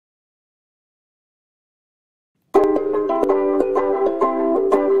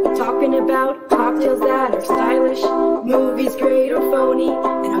cocktails that are stylish, movies great or phony,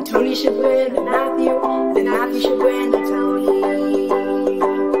 and how Tony should win a Matthew, and Matthew should win a Tony.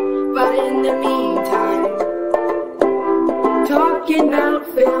 But in the meantime, talking about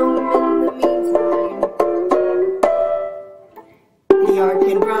film in the meantime, the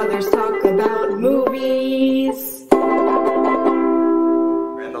Arkin brothers talk about movies.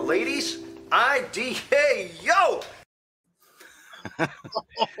 And the ladies, IDA, yo!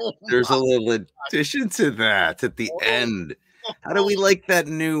 There's a little addition to that at the end. How do we like that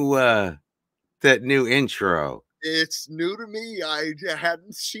new intro? It's new to me. I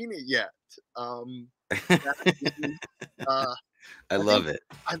hadn't seen it yet. I love it.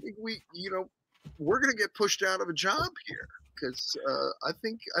 I think we're gonna get pushed out of a job here because I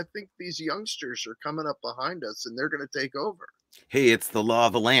think these youngsters are coming up behind us and they're gonna take over. Hey, it's the law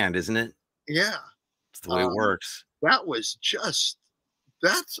of the land, isn't it? Yeah, it's the way it works. That was just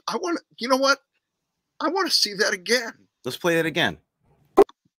I want to. You know what? I want to see that again. Let's play it again.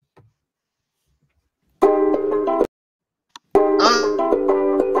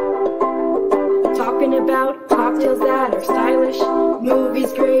 Talking about cocktails that are stylish,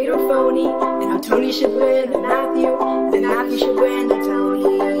 movies great or phony, and how Tony should win a Matthew, and Matthew should win a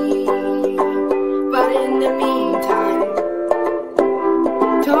Tony. But in the meantime,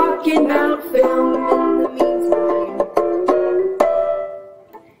 talking about film in the meantime,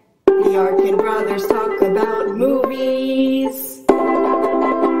 the Arkin brothers talk about movies.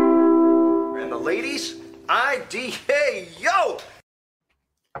 And the ladies, IDA, yo!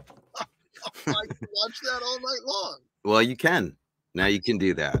 I can watch that all night long. Well, you can. Now you can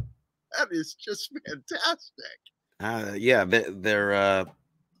do that. That is just fantastic. Yeah, they're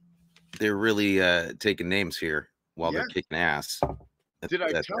really taking names here while they're kicking ass. Did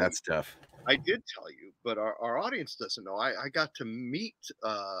I tell you? That's tough. I did tell you, but our audience doesn't know. I got to meet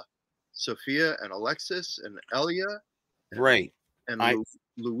Sophia and Alexis and Elia, Right, and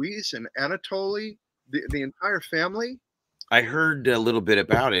Louise and Anatoly, the entire family. I heard a little bit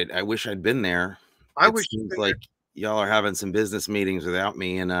about it. I wish I'd been there. It seems like y'all are having some business meetings without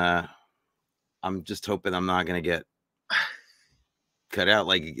me, and I'm just hoping I'm not going to get cut out.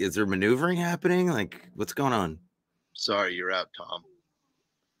 Like, is there maneuvering happening? Like, what's going on? Sorry, you're out, Tom.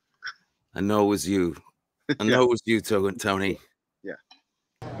 I know it was you. I know it was you, Tony. Yeah.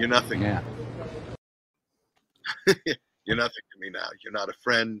 You're nothing. Yeah. You're nothing to me now. You're not a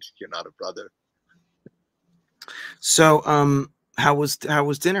friend. You're not a brother. So, how was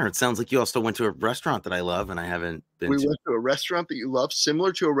dinner? It sounds like you also went to a restaurant that I love, and I haven't been. We went to a restaurant that you love,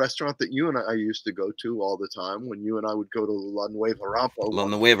 similar to a restaurant that you and I used to go to all the time when you and I would go to La Nueva Rampa. La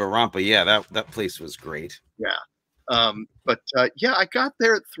Nueva Rampa, yeah, that place was great. Yeah. Yeah, I got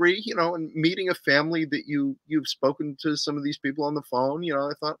there at 3, and meeting a family that you've spoken to some of these people on the phone,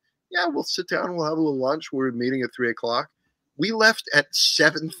 I thought, yeah, we'll sit down and we'll have a little lunch. We're meeting at 3 o'clock. We left at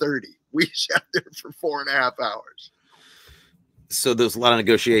 7:30. We sat there for 4.5 hours. So there's a lot of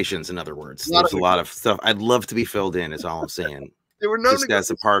negotiations, in other words. There's a lot of stuff. I'd love to be filled in, is all I'm saying. There were no just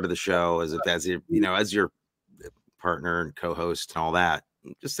as a part of the show, as your partner and co-host and all that.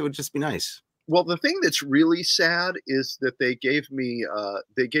 It would just be nice. Well, the thing that's really sad is that they gave me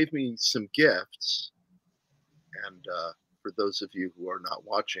some gifts, and for those of you who are not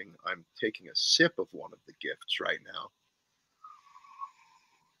watching, I'm taking a sip of one of the gifts right now.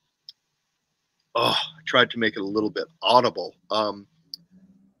 Oh, I tried to make it a little bit audible.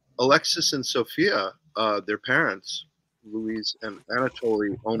 Alexis and Sophia, their parents, Louise and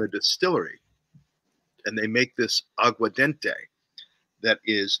Anatoly, own a distillery, and they make this aguardente.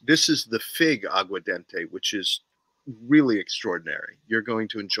 This is the fig aguardente, which is really extraordinary. You're going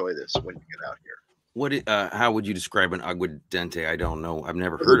to enjoy this when you get out here. How would you describe an aguardente? I don't know. I've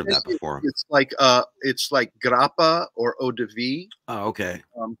never heard of that before. It's like grappa or eau de vie. Oh, okay.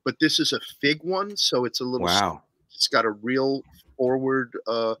 But this is a fig one, so it's a little. Wow. It's got a real forward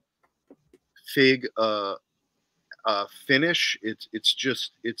fig finish.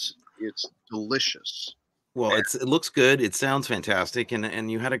 It's delicious. Well, it looks good. It sounds fantastic,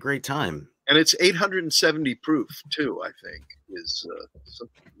 and you had a great time. And it's 870 proof too. I think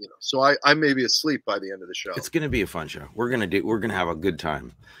So I may be asleep by the end of the show. It's going to be a fun show. We're gonna have a good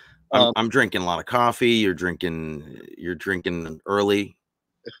time. I'm drinking a lot of coffee. You're drinking early.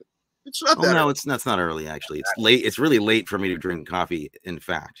 It's not that. No, early. that's not early. Actually, it's late. It's really late for me to drink coffee. In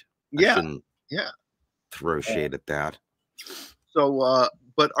fact, yeah. Throw shade at that. So,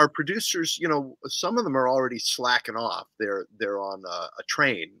 but our producers, some of them are already slacking off. They're on a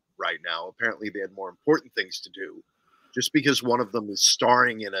train right now. Apparently, they had more important things to do. Just because one of them is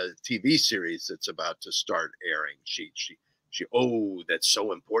starring in a TV series that's about to start airing, she that's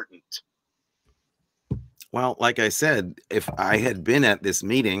so important. Well, like I said, if I had been at this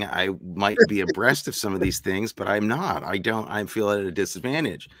meeting, I might be abreast of some of these things, but I'm not. I don't. I feel at a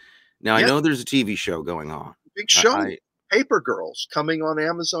disadvantage. Now, I Yeah, know there's a TV show going on. big show, I Paper Girls, coming on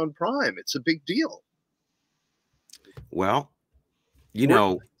Amazon Prime. It's a big deal. well, you We're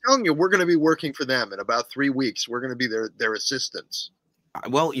know, telling you, we're going to be working for them in about 3 weeks. We're going to be their assistants.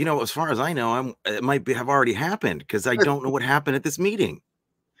 well, as far as I know, it might have already happened because I don't know what happened at this meeting.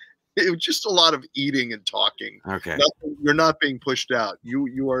 It was just a lot of eating and talking. Okay. You're not being pushed out.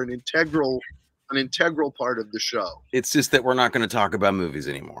 You are an integral part of the show. It's just that we're not going to talk about movies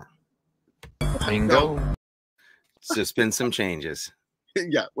anymore. Bingo. It's just been some changes.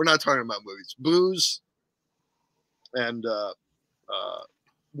 Yeah, we're not talking about movies. Booze. And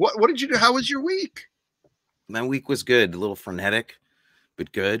what did you do? How was your week? My week was good, a little frenetic,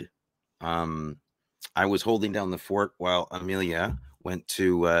 but good. I was holding down the fort while Amelia went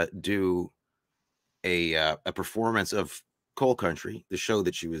to do a performance of Coal Country, the show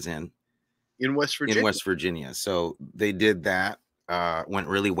that she was in West Virginia. In West Virginia. So they did that. Went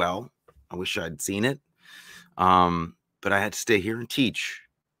really well. I wish I'd seen it. But I had to stay here and teach.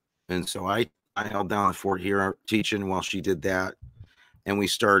 And so I held down the fort here teaching while she did that. And we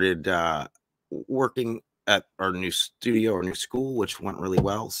started working at our new studio, our new school, which went really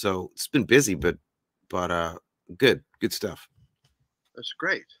well. So it's been busy, but good stuff. That's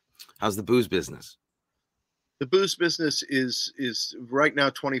great. How's the booze business? The booze business is right now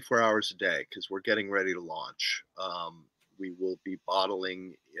 24 hours a day because we're getting ready to launch. We will be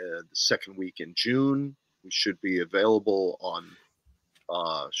bottling the second week in June. We should be available on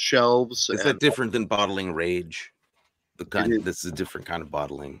shelves. Is that different than bottling Rage? This is a different kind of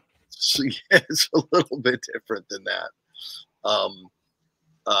bottling. So, yeah, it's a little bit different than that.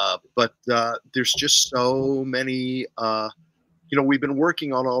 But there's just so many. We've been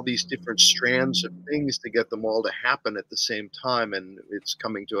working on all these different strands of things to get them all to happen at the same time, and it's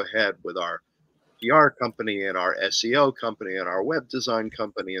coming to a head with our PR company and our SEO company and our web design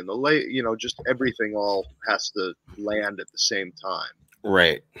company, and just everything all has to land at the same time.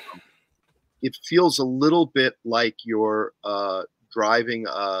 Right. It feels a little bit like you're driving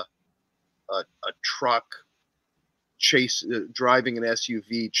a truck, driving an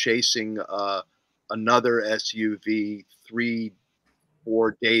SUV, chasing another SUV 3-4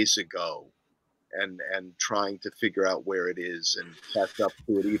 days ago, and trying to figure out where it is and catch up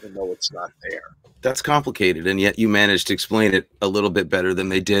to it, even though it's not there. That's complicated, and yet you managed to explain it a little bit better than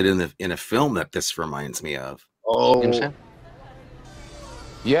they did in a film that this reminds me of. Oh,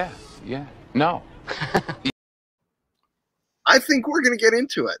 yeah. No. I think we're going to get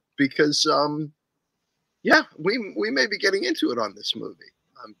into it because, we may be getting into it on this movie.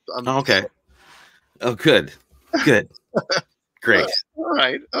 Okay. Oh, good. Great. All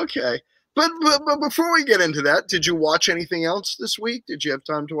right. Okay. But before we get into that, did you watch anything else this week? Did you have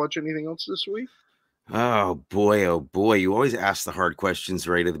time to watch anything else this week? Oh boy. You always ask the hard questions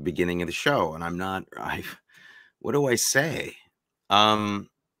right at the beginning of the show, and what do I say? I'm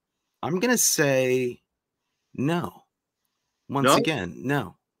going to say no. Once again,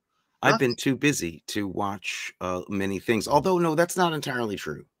 no. I've been too busy to watch many things. Although, no, that's not entirely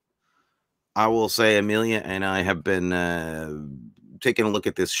true. I will say Amelia and I have been taking a look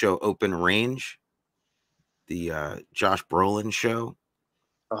at this show, Open Range, the Josh Brolin show.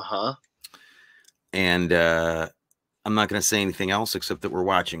 Uh-huh. And I'm not going to say anything else except that we're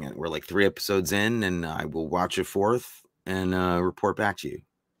watching it. We're like 3 episodes in, and I will watch a 4th and report back to you.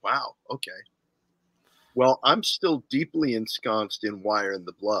 Wow. Okay. Well, I'm still deeply ensconced in Wire in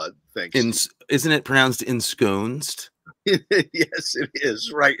the Blood. Thanks. Isn't it pronounced ensconced? Yes, it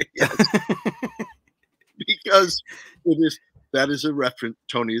is. Right. Yes. Because that is a reference.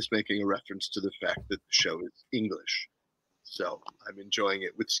 Tony is making a reference to the fact that the show is English. So I'm enjoying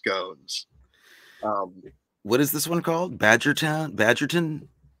it with scones. What is this one called? Badgerton?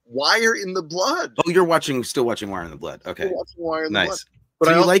 Wire in the Blood. Oh, you're still watching Wire in the Blood. Okay. Still watching Wire in the Blood. But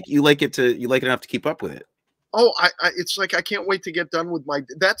so you like it enough to keep up with it. Oh, it's like I can't wait to get done with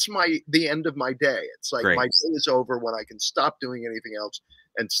the end of my day. It's like my day is over when I can stop doing anything else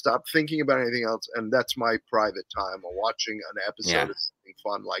and stop thinking about anything else, and that's my private time of watching an episode of something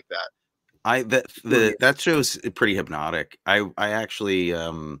fun like that. That show's pretty hypnotic. I actually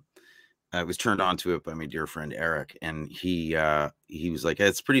I was turned on to it by my dear friend Eric, and he was like,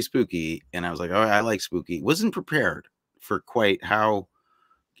 "It's pretty spooky," and I was like, "Oh, I like spooky." Wasn't prepared for quite how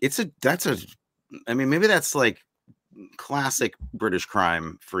maybe that's like classic British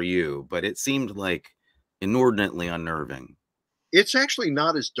crime for you, but it seemed like inordinately unnerving. It's actually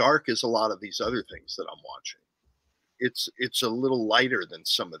not as dark as a lot of these other things that I'm watching. it's a little lighter than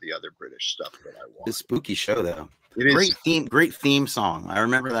some of the other British stuff that I watch. It's a spooky show though. It is Great theme song. I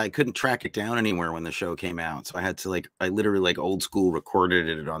remember that I couldn't track it down anywhere when the show came out, so I had to I literally old school recorded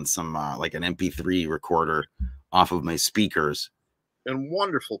it on some like an MP3 recorder off of my speakers. And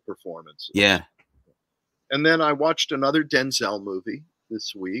wonderful performances. Yeah. And then I watched another Denzel movie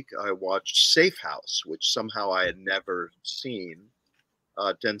this week. I watched Safe House, which somehow I had never seen.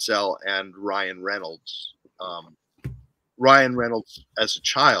 Denzel and Ryan Reynolds. Ryan Reynolds as a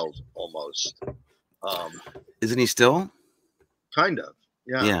child, almost. Isn't he still? Kind of,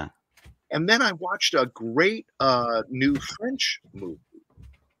 yeah. Yeah. And then I watched a great new French movie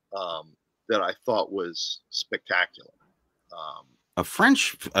that I thought was spectacular. A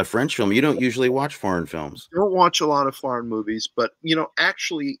French film. You don't usually watch foreign films. I don't watch a lot of foreign movies, but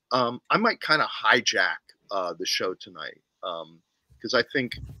actually, I might kind of hijack the show tonight because I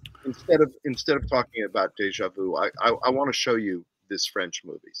think instead of talking about Deja Vu, I want to show you this French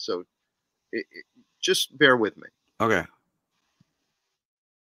movie. So just bear with me. Okay.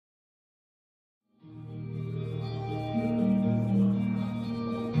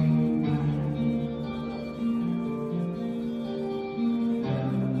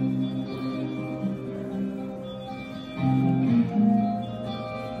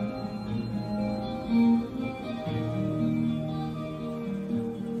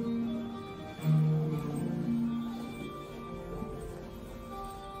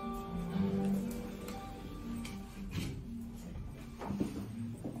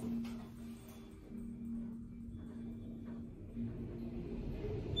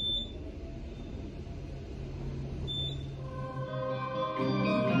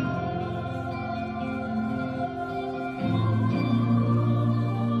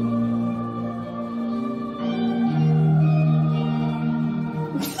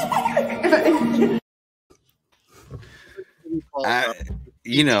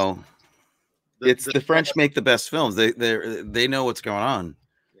 The French make the best films. They know what's going on.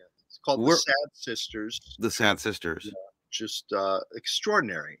 Yeah, it's called The Sad Sisters. The Sad Sisters. Yeah, just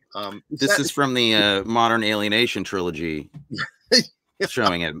extraordinary. This is from the Modern Alienation trilogy,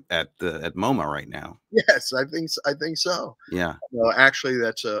 showing at MoMA right now. Yes, I think so. Yeah. No, actually,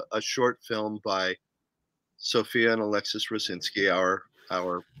 that's a short film by Sophia and Alexis Rosinski,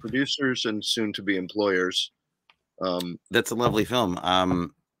 our producers and soon to be employers. That's a lovely film.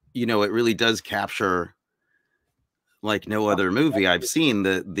 It really does capture, like no other movie I've seen,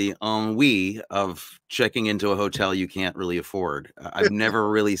 the ennui of checking into a hotel you can't really afford. I've never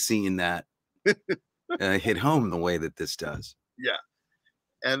really seen that hit home the way that this does. Yeah.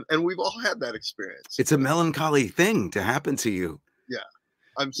 And we've all had that experience. It's a melancholy thing to happen to you. Yeah.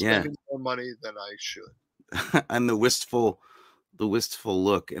 I'm spending more money than I should. And the wistful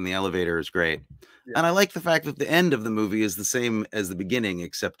look in the elevator is great. Yeah. And I like the fact that the end of the movie is the same as the beginning,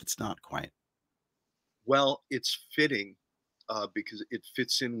 except it's not quite. Well, it's fitting because it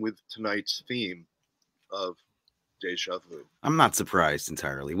fits in with tonight's theme of Deja Vu. I'm not surprised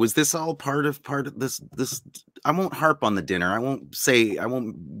entirely. Was this all part of this? I won't harp on the dinner. I won't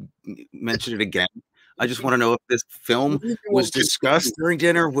mention it again. I just want to know if this film was discussed during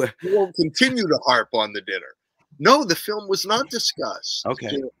dinner. We won't continue to harp on the dinner. No, the film was not discussed. Okay.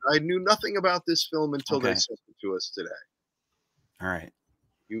 I knew nothing about this film until they sent it to us today. All right.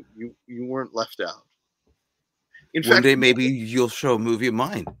 You weren't left out. In One fact, day maybe you'll show a movie of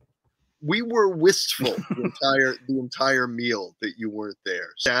mine. We were wistful the entire meal that you weren't there.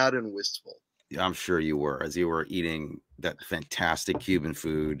 Sad and wistful. Yeah, I'm sure you were, as you were eating that fantastic Cuban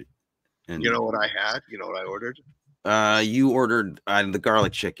food. And you know what I had? You know what I ordered? You ordered the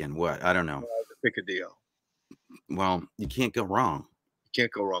garlic chicken. What? I don't know. The picadillo. Well, you can't go wrong. You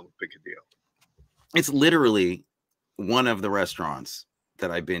can't go wrong with picadillo. It's literally one of the restaurants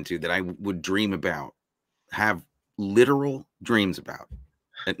that I've been to that I would dream about, have literal dreams about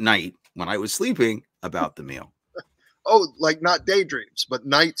at night when I was sleeping about the meal. Oh, like not daydreams, but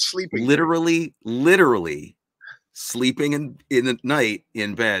night sleeping. Literally sleeping in the night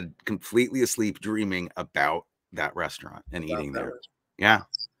in bed, completely asleep, dreaming about that restaurant and eating there. Yeah.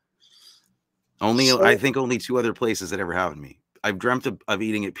 I think only two other places that ever happened to me. I've dreamt of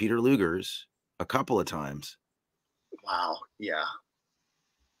eating at Peter Luger's a couple of times. Wow. Yeah.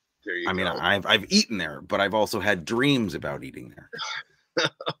 There you go. mean, I've eaten there, but I've also had dreams about eating there.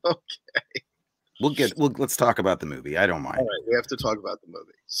 Okay. Let's talk about the movie. I don't mind. All right, we have to talk about the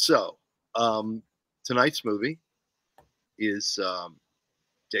movie. So, tonight's movie is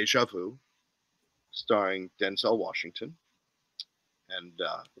Deja Vu, starring Denzel Washington and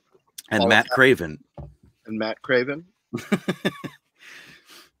Matt Craven. And Matt Craven.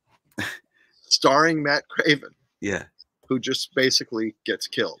 Starring Matt Craven. Yeah. Who just basically gets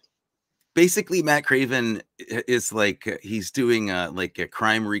killed. Basically, Matt Craven is like he's doing like a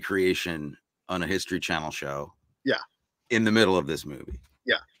crime recreation on a History Channel show. Yeah. In the middle of this movie.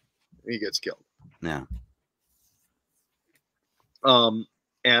 Yeah. He gets killed. Yeah.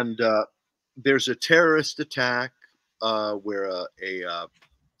 And there's a terrorist attack where a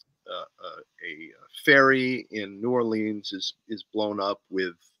ferry in New Orleans is blown up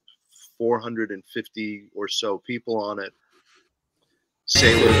with 450 or so people on it.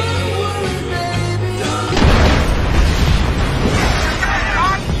 Sailors.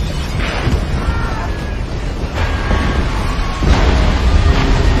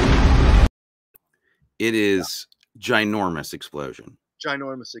 It is ginormous explosion.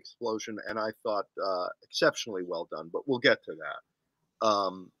 Ginormous explosion, and I thought exceptionally well done, but we'll get to that.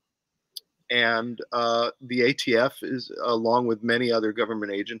 And the ATF is, along with many other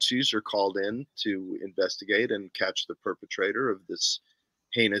government agencies, are called in to investigate and catch the perpetrator of this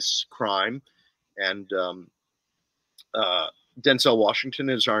heinous crime. And Denzel Washington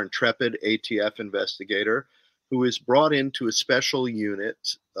is our intrepid ATF investigator, who is brought into a special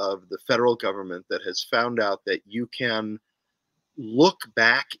unit of the federal government that has found out that you can look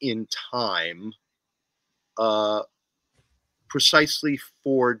back in time precisely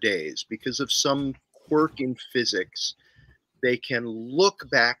 4 days. Because of some quirk in physics, they can look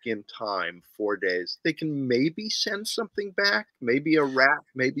back in time 4 days. They can maybe send something back, maybe a rat,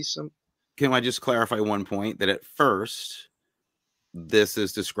 maybe some. Can I just clarify one point? That at first, this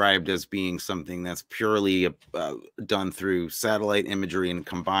is described as being something that's purely done through satellite imagery and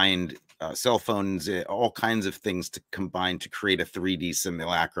combined cell phones, all kinds of things to combine to create a 3D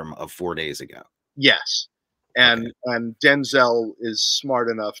simulacrum of 4 days ago. Yes. And Denzel is smart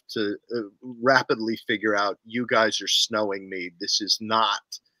enough to rapidly figure out, you guys are snowing me. This is not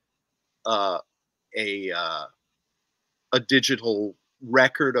a digital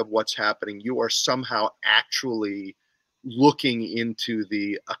record of what's happening. You are somehow actually looking into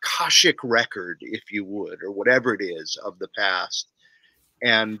the Akashic record, if you would, or whatever it is of the past.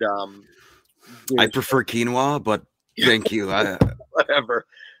 And I prefer quinoa, but thank you. Whatever.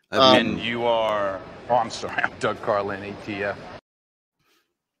 And you are... Oh, I'm sorry. I'm Doug Carlin, ATF.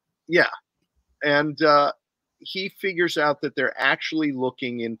 Yeah. And he figures out that they're actually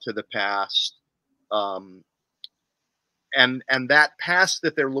looking into the past. And that past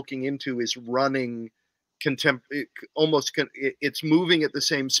that they're looking into is running it's moving at the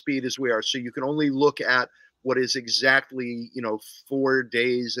same speed as we are. So you can only look at what is exactly, 4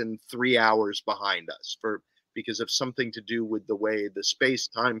 days and 3 hours behind us because of something to do with the way the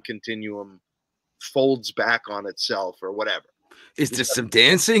space-time continuum folds back on itself or whatever. Is there some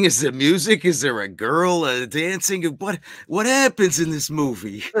dancing? Is there music? Is there a girl dancing? What happens in this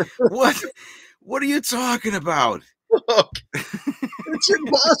movie? What are you talking about? Look, it's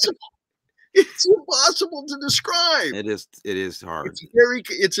impossible. It's impossible to describe. It is hard.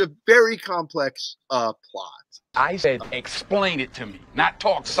 It's a very complex plot. I said, explain it to me, not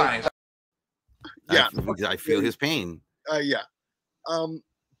talk science. Yeah, I feel his pain. Yeah,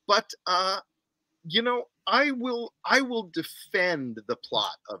 but I will defend the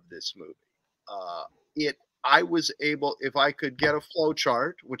plot of this movie. I was able, if I could get a flow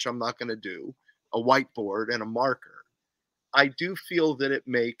chart, which I'm not going to do, a whiteboard and a marker, I do feel that it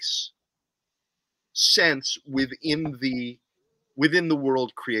makes sense within the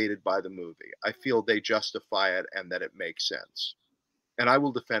world created by the movie. I feel they justify it and that it makes sense, and I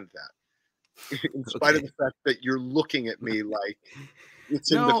will defend that in spite of the fact that you're looking at me like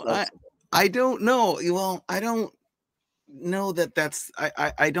it's indefensible. I don't know. Well, I don't know that's.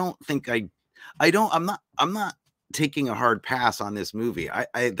 I don't think I'm not taking a hard pass on this movie.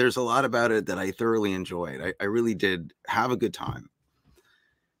 There's a lot about it that I thoroughly enjoyed. I really did have a good time.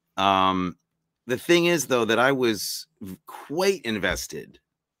 The thing is, though, that I was quite invested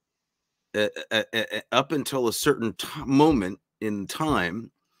up until a certain moment in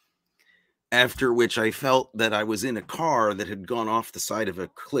time, after which I felt that I was in a car that had gone off the side of a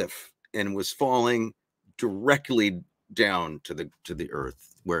cliff and was falling directly down to the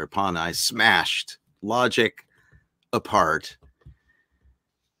earth, whereupon I smashed logic apart.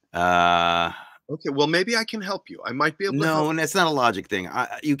 Okay, well, maybe I can help you. I might be able to help. No, and it's not a logic thing.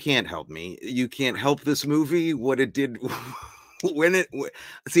 You can't help me. You can't help this movie. What it did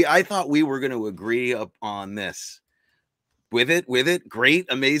see, I thought we were going to agree up on this. With it, great,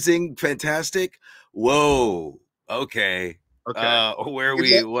 amazing, fantastic. Whoa, okay. Where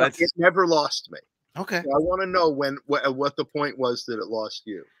we? What? It never lost me. Okay. So I want to know what the point was that it lost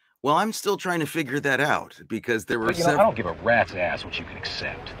you. Well, I'm still trying to figure that out because there were. I don't give a rat's ass what you can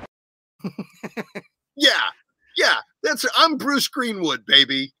accept. Yeah, Yeah, I'm Bruce Greenwood,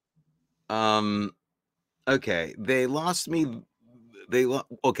 baby. Okay, they lost me.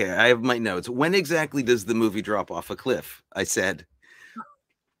 Okay, I have my notes. When exactly does the movie drop off a cliff? I said.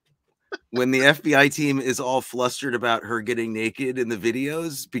 When the FBI team is all flustered about her getting naked in the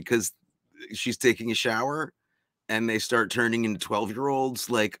videos because she's taking a shower, and they start turning into 12-year-olds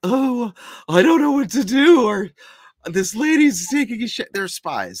like, oh, I don't know what to do, or this lady's taking a shower. They're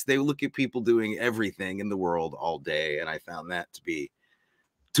spies. They look at people doing everything in the world all day, and I found that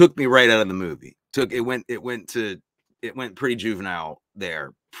took me right out of the movie. It went pretty juvenile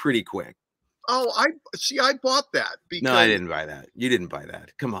there pretty quick. Oh, I bought that because no, I didn't buy that. You didn't buy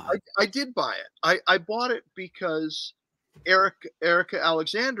that. Come on. I did buy it. I bought it because Erica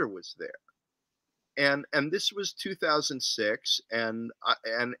Alexander was there, and this was 2006, and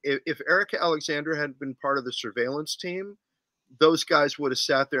if Erica Alexander had been part of the surveillance team, those guys would have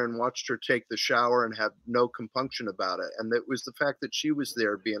sat there and watched her take the shower and have no compunction about it. And it was the fact that she was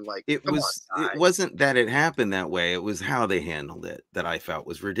there being like, it wasn't that it happened that way. It was how they handled it that I felt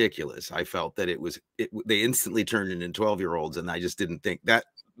was ridiculous. I felt that they instantly turned into 12-year-olds. And I just didn't think that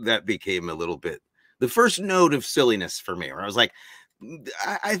became a little bit the first note of silliness for me, where I was like,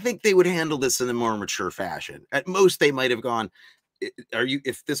 I think they would handle this in a more mature fashion. At most, they might have gone,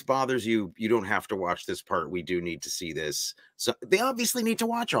 if this bothers you, you don't have to watch this part. We do need to see this. So they obviously need to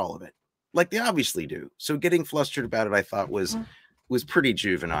watch all of it, like they obviously do. So getting flustered about it, I thought was pretty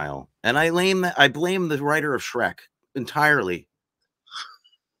juvenile. And I blame the writer of Shrek entirely.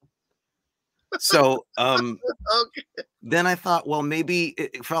 So okay. Then I thought, well, maybe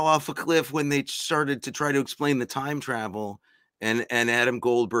it fell off a cliff when they started to try to explain the time travel. And Adam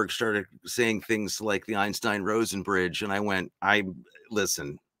Goldberg started saying things like the Einstein-Rosen bridge. And I went,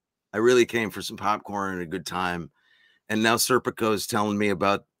 listen, I really came for some popcorn and a good time. And now Serpico's telling me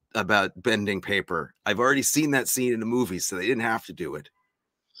about bending paper. I've already seen that scene in a movie, so they didn't have to do it.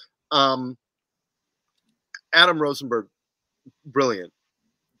 Adam Rosenberg, brilliant,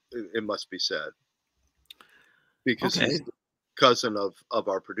 it must be said. Because he's the cousin of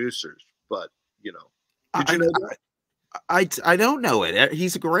our producers. But, you know. Did you know that? I don't know it.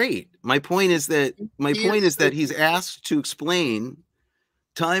 He's great. My point is that he's asked to explain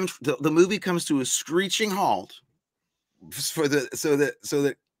time. The movie comes to a screeching halt so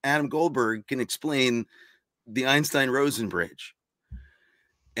that Adam Goldberg can explain the Einstein-Rosen bridge.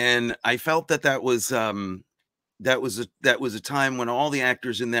 And I felt that was a time when all the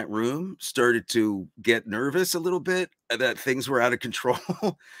actors in that room started to get nervous a little bit, that things were out of control.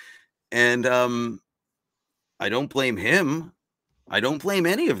 And I don't blame him. I don't blame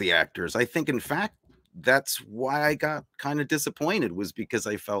any of the actors. I think, in fact, that's why I got kind of disappointed, was because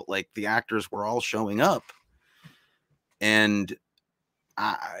I felt like the actors were all showing up, and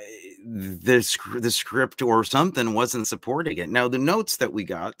the script or something wasn't supporting it. Now, the notes that we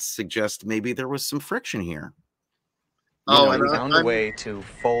got suggest maybe there was some friction here. And found a way to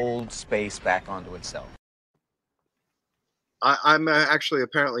fold space back onto itself. I'm actually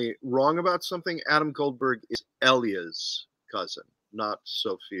apparently wrong about something. Adam Goldberg is Elia's cousin, not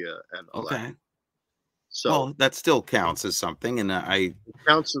Sophia and Alexa. Okay. So well, that still counts as something, and it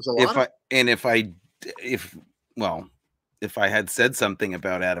counts as a lot. If I had said something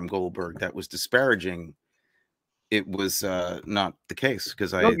about Adam Goldberg that was disparaging, it was not the case,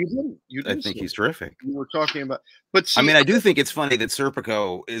 because I think he's terrific. You were talking about, but see, I mean, I do think it's funny that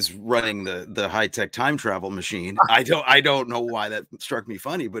Serpico is running the high-tech time travel machine. I don't know why that struck me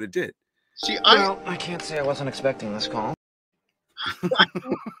funny, but it did. See, I can't say I wasn't expecting this call.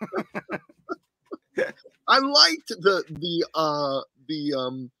 I liked the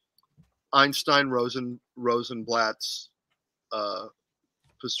Einstein Rosenblatt's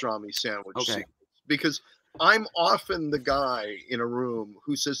pastrami sandwich sequence, because I'm often the guy in a room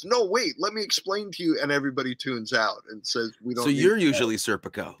who says, "No, wait, let me explain to you," and everybody tunes out and says, "We don't." So you're usually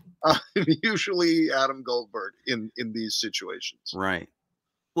Serpico. I'm usually Adam Goldberg in these situations, right?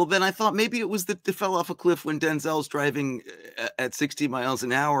 Well, then I thought maybe it was that they fell off a cliff when Denzel's driving at 60 miles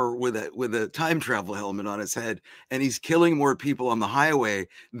an hour with a time travel helmet on his head, and he's killing more people on the highway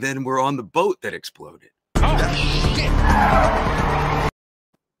than were on the boat that exploded. Oh, shit.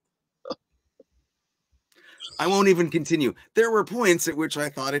 I won't even continue. There were points at which I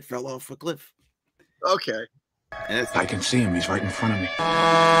thought it fell off a cliff. Okay. I can see him. He's right in front of me.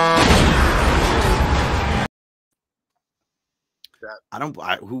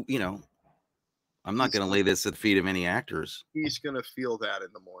 I'm not going to lay this at the feet of any actors. He's going to feel that in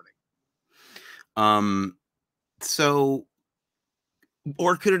the morning. So,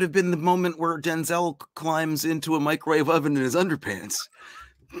 or could it have been the moment where Denzel climbs into a microwave oven in his underpants?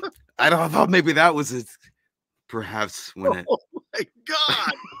 I thought maybe that was Perhaps when it. Oh my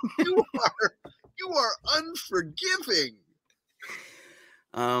God, you are unforgiving.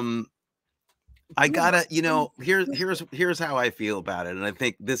 I gotta, here's how I feel about it, and I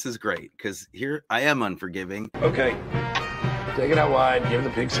think this is great because here I am unforgiving. Okay, take it out wide. Give the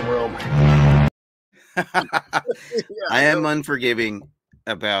pig some room. I am unforgiving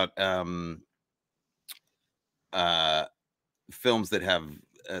about films that have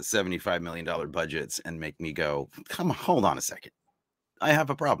 $75 million budgets and make me go, come on, hold on a second. I have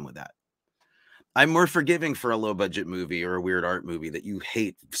a problem with that. I'm more forgiving for a low budget movie or a weird art movie that you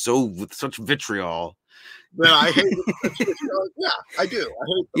hate with such vitriol. Well, I hate vitriol. Yeah, I do. I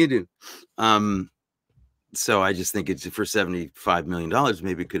hate them. You do. So I just think it's for $75 million,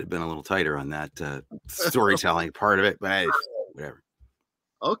 maybe it could have been a little tighter on that storytelling part of it, but whatever.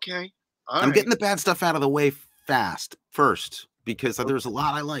 Okay. I'm getting the bad stuff out of the way first, because there's a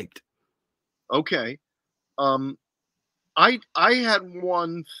lot I liked. Okay. I had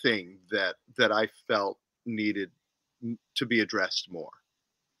one thing that I felt needed to be addressed more.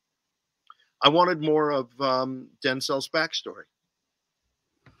 I wanted more of Denzel's backstory.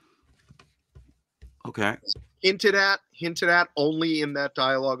 Okay. Hinted at only in that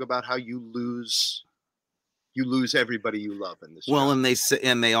dialogue about how you lose everybody you love in this. Well,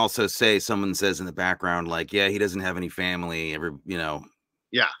 and they also say, someone says in the background, like, yeah, he doesn't have any family.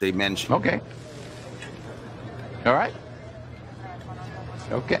 Yeah. They mention. Okay. All right.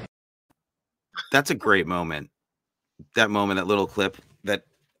 Okay. That's a great moment. That little clip that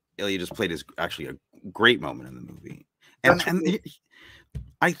Ilya just played is actually a great moment in the movie. And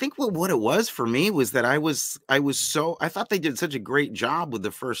I think what it was for me was that I thought they did such a great job with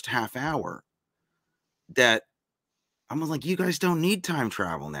the first half hour that I was like, you guys don't need time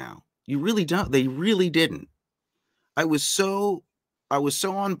travel now. You really don't. They really didn't. I was so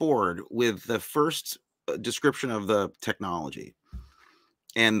on board with the first description of the technology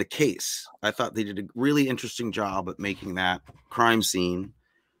and the case. I thought they did a really interesting job at making that crime scene,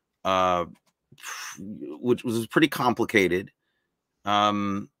 which was pretty complicated,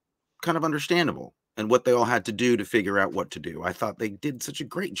 kind of understandable, and what they all had to do to figure out what to do. I thought they did such a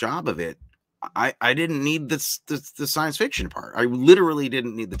great job of it. I didn't need the science fiction part. I literally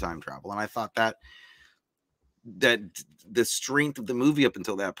didn't need the time travel. And I thought that the strength of the movie up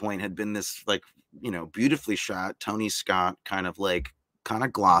until that point had been this, like, beautifully shot, Tony Scott kind of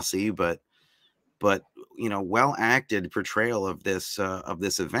glossy, but well acted portrayal of this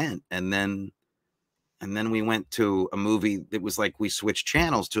event. And then we went to a movie that was like, we switched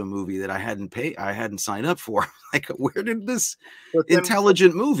channels to a movie that I hadn't signed up for. Like, where did this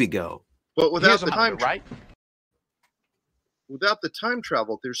intelligent movie go? But without the time, right? Without the time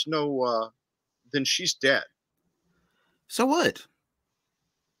travel, there's no. Then she's dead. So what?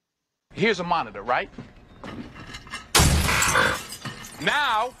 Here's a monitor, right?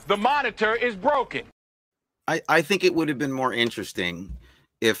 Now the monitor is broken. I think it would have been more interesting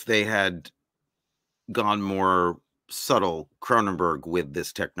if they had gone more subtle Cronenberg with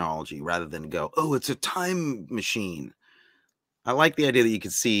this technology rather than go, oh, it's a time machine. I like the idea that you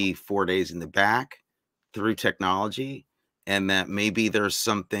could see 4 days in the back through technology, and that maybe there's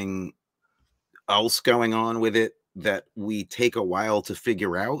something else going on with it that we take a while to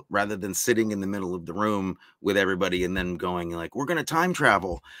figure out, rather than sitting in the middle of the room with everybody and then going like, we're going to time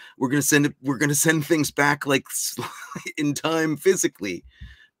travel. We're going to send things back like in time physically.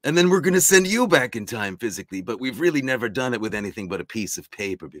 And then we're going to send you back in time physically, but we've really never done it with anything but a piece of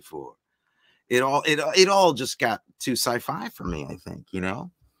paper before. It all just got too sci-fi for me, I think,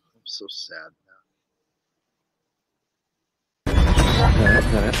 I'm so sad now. You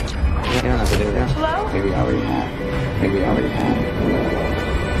don't have to do that. Hello? Maybe I already have.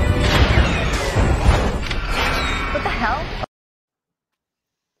 What the hell?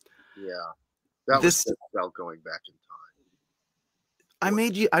 Yeah. That was about going back in time.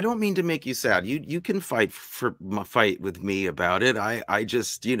 I don't mean to make you sad. You can fight with me about it. I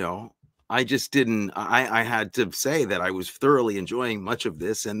just didn't. I had to say that I was thoroughly enjoying much of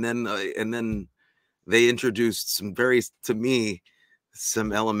this, and then they introduced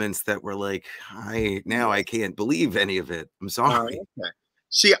some elements that were like, I can't believe any of it. I'm sorry. Okay.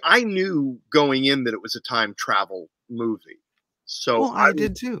 See, I knew going in that it was a time travel movie, so I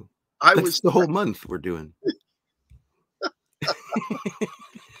did too. That's the whole month we're doing.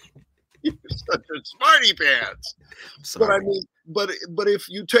 You're such a smarty pants. But I mean, but if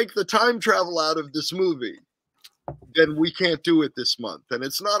you take the time travel out of this movie, then we can't do it this month, and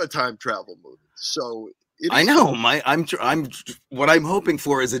it's not a time travel movie. So I know what I'm hoping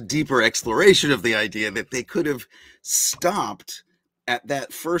for is a deeper exploration of the idea that they could have stopped at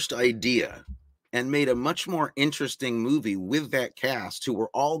that first idea and made a much more interesting movie with that cast, who were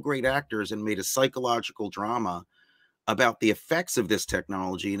all great actors, and made a psychological drama about the effects of this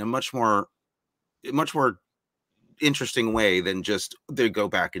technology in a much more interesting way than just they go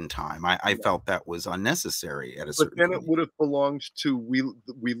back in time. I felt that was unnecessary at a certain point. But then point. It would have belonged to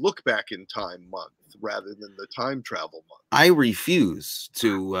we look back in time month rather than the time travel month. I refuse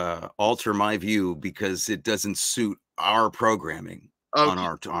to alter my view because it doesn't suit our programming on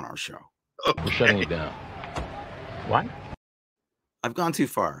our show. Okay. We're shutting it down. What? I've gone too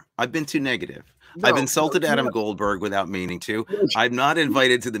far. I've been too negative. I've insulted Adam Goldberg without meaning to. I'm not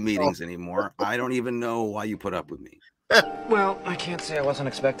invited to the meetings anymore. I don't even know why you put up with me. Well, I can't say I wasn't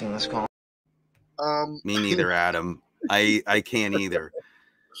expecting this call. Me neither, Adam. I can't either.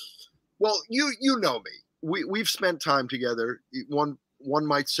 Well, you know me. We've spent time together. One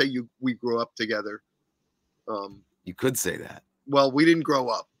might say we grew up together. You could say that. Well, we didn't grow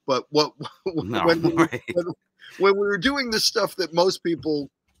up, but when we were doing the stuff that most people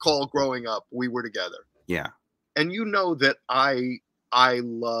call growing up, we were together. Yeah. And you know that I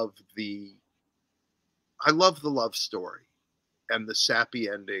love the love story and the sappy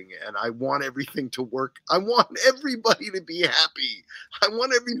ending, and I want everything to work. I want everybody to be happy. I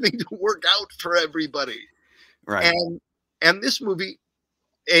want everything to work out for everybody. Right. And this movie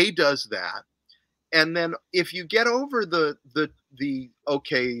does that. And then if you get over the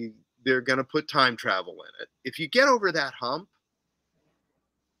okay, they're going to put time travel in it. If you get over that hump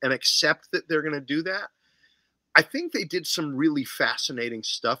and accept that they're going to do that, I think they did some really fascinating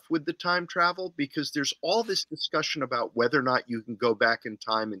stuff with the time travel, because there's all this discussion about whether or not you can go back in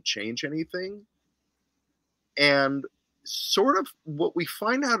time and change anything. And sort of what we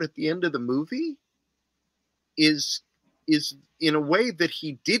find out at the end of the movie is in a way that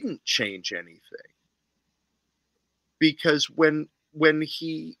he didn't change anything. Because when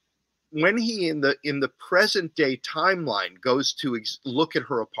he in the present day timeline goes to look at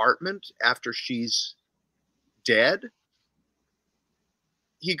her apartment after she's dead,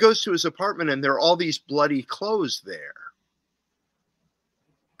 he goes to his apartment and there are all these bloody clothes there.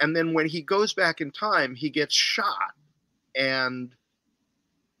 And then when he goes back in time, he gets shot, and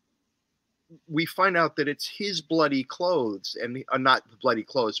we find out that it's his bloody clothes, and not the bloody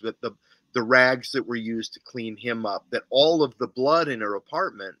clothes, but the rags that were used to clean him up, that all of the blood in her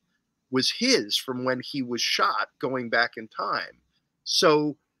apartment was his from when he was shot going back in time.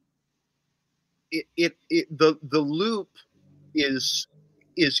 So the loop is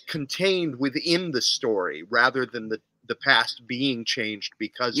contained within the story rather than the past being changed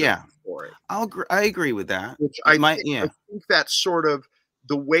because of the story. I agree with that. Which I think that's sort of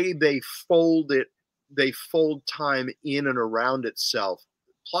the way they fold it. They fold time in and around itself,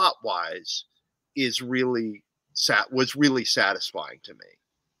 plot wise, was really satisfying to me.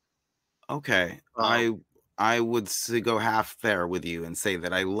 Okay, I would go half there with you and say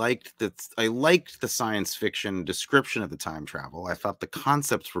that I liked the science fiction description of the time travel. I thought the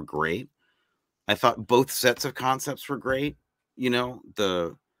concepts were great. I thought both sets of concepts were great. You know,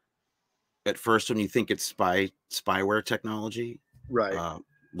 at first when you think it's spyware technology, right?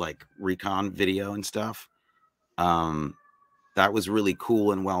 Like recon video and stuff. That was really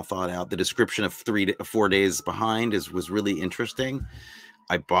cool and well thought out. The description of 4 days behind was really interesting.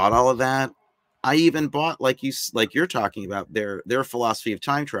 I bought all of that. I even bought, like you're talking about, their philosophy of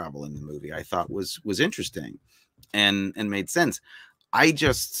time travel in the movie. I thought was interesting and made sense. I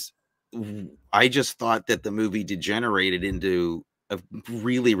just thought that the movie degenerated into a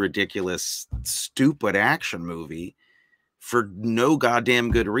really ridiculous, stupid action movie for no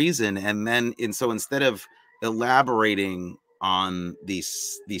goddamn good reason. And so instead of elaborating on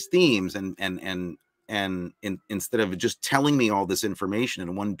these themes and instead of just telling me all this information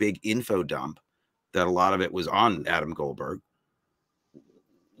in one big info dump, that a lot of it was on Adam Goldberg,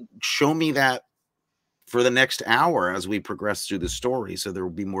 show me that for the next hour as we progress through the story, so there will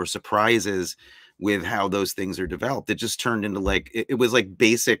be more surprises with how those things are developed. It just turned into it was like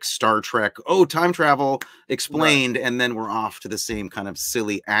basic Star Trek, time travel explained, right. And then we're off to the same kind of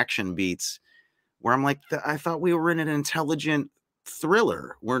silly action beats where I'm like, I thought we were in an intelligent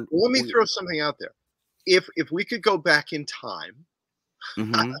thriller. Let me throw something out there. If we could go back in time,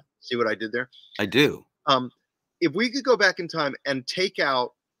 see what I did there? I do. If we could go back in time and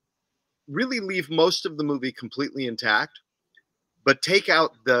really leave most of the movie completely intact, but take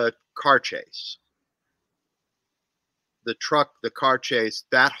out the car chase, the truck, the car chase,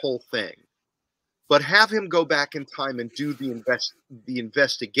 that whole thing, but have him go back in time and do the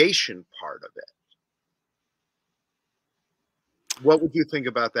investigation part of it. What would you think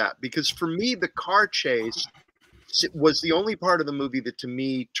about that? Because for me, the car chase was the only part of the movie that to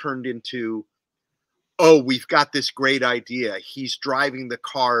me turned into oh, we've got this great idea. He's driving the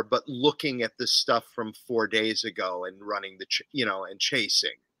car, but looking at the stuff from 4 days ago and running and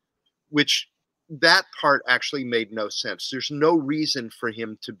chasing, which that part actually made no sense. There's no reason for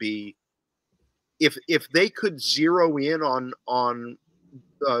him to be, if they could zero in on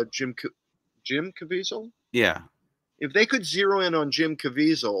Jim Caviezel. Yeah. If they could zero in on Jim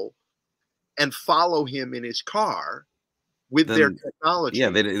Caviezel and follow him in his car with their technology. Yeah,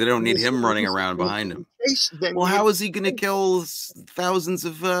 they don't need him running around behind him. Well, how is he going to kill thousands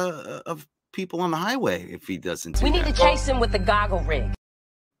of people on the highway if he doesn't do We need to chase him with the goggle rig.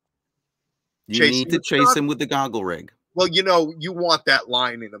 You need to chase him with the goggle rig. Well, you want that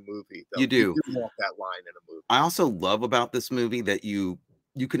line in a movie, though. You do. You want that line in a movie. I also love about this movie that you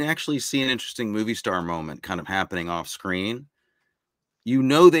can actually see an interesting movie star moment kind of happening off screen.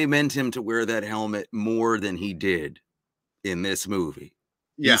 They meant him to wear that helmet more than he did in this movie.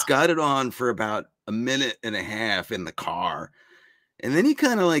 Yeah. He's got it on for about a minute and a half in the car. And then he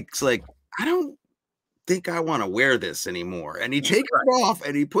kind of like, I don't think I want to wear this anymore. And he takes it off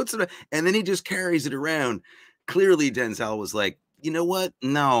and he puts it, and then he just carries it around. Clearly, Denzel was like, you know what?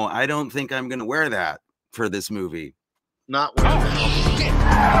 No, I don't think I'm going to wear that for this movie. Not when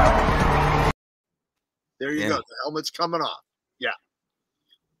there you go. The helmet's coming off. Yeah.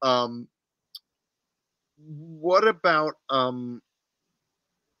 What about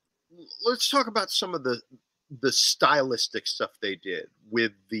let's talk about some of the stylistic stuff they did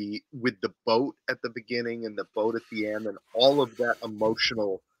with the boat at the beginning and the boat at the end and all of that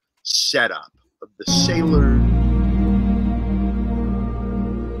emotional setup of the sailor.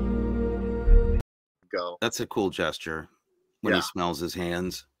 Go. That's a cool gesture when he smells his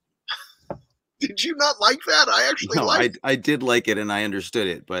hands. Did you not like that? I actually liked it. I did like it and I understood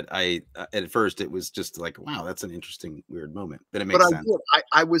it, but at first it was just like, wow, that's an interesting, weird moment. But it makes sense.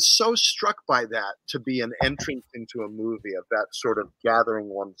 I was so struck by that to be an entrance into a movie of that sort of gathering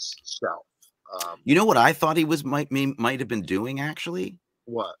oneself. You know what I thought he might have been doing actually?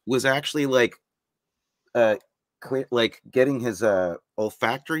 What? Was actually like getting his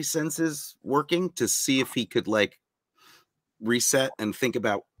olfactory senses working to see if he could like reset and think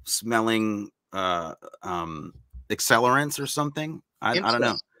about smelling accelerants or something. I don't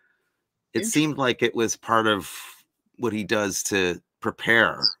know. It seemed like it was part of what he does to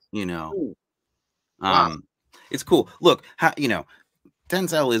prepare, Wow. It's cool. Look,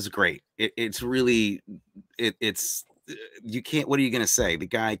 Denzel is great. It's really you can't, what are you going to say? The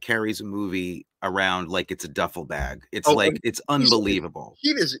guy carries a movie around like it's a duffel bag. It's it's unbelievable.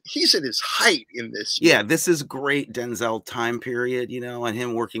 He's at his height in this. Yeah, this is great Denzel time period, and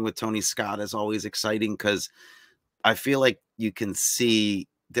him working with Tony Scott is always exciting because I feel like you can see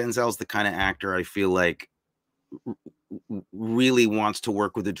Denzel's the kind of actor I feel like really wants to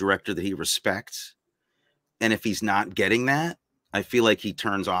work with a director that he respects. And if he's not getting that, I feel like he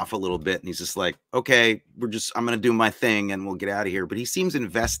turns off a little bit and he's just like, okay, I'm going to do my thing and we'll get out of here. But he seems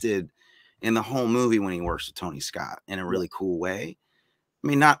invested in the whole movie when he works with Tony Scott in a really cool way. I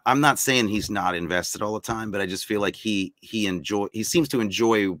mean, I'm not saying he's not invested all the time, but I just feel like he seems to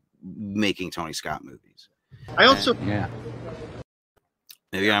enjoy making Tony Scott movies. I also,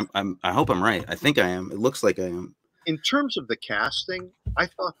 maybe I hope I'm right. I think I am. It looks like I am. In terms of the casting, I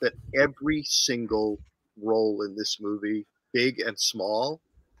thought that every single role in this movie, big and small,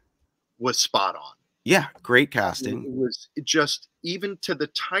 was spot on. Yeah, great casting. It was just, even to the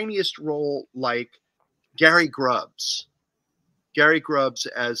tiniest role, like Gary Grubbs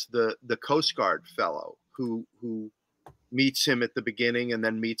as the Coast Guard fellow who meets him at the beginning and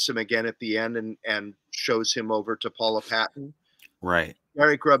then meets him again at the end and shows him over to Paula Patton. Right.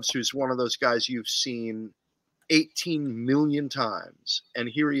 Gary Grubbs, who's one of those guys you've seen 18 million times, and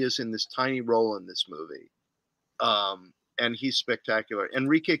here he is in this tiny role in this movie. And he's spectacular.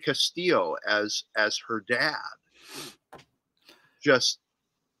 Enrique Castillo as her dad just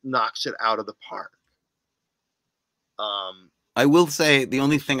knocks it out of the park. I will say, the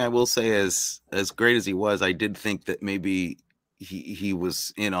only thing I will say is, as great as he was, I did think that maybe he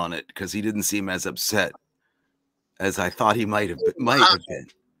was in on it because he didn't seem as upset as I thought he might have been. Wow.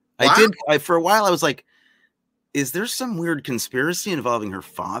 For a while I was like, is there some weird conspiracy involving her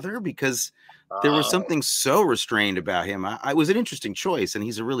father? Because there was something so restrained about him. I was an interesting choice, and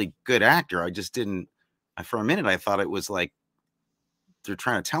he's a really good actor. I just didn't. For a minute, I thought it was like they're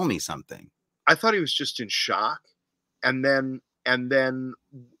trying to tell me something. I thought he was just in shock, and then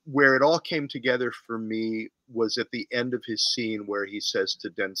where it all came together for me was at the end of his scene where he says to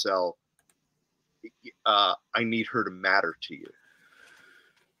Denzel, "I need her to matter to you."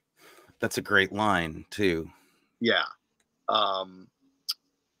 That's a great line too. Yeah,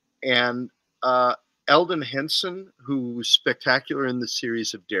 and Eldon Henson, who was spectacular in the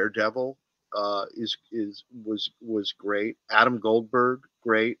series of Daredevil, was great. Adam Goldberg,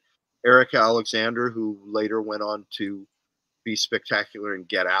 great. Erica Alexander, who later went on to be spectacular in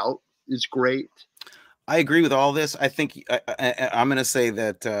Get Out, is great. I agree with all this. I think I'm going to say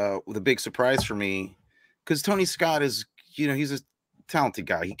that the big surprise for me, because Tony Scott is, he's a talented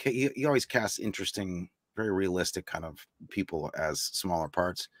guy. He always casts interesting, very realistic kind of people as smaller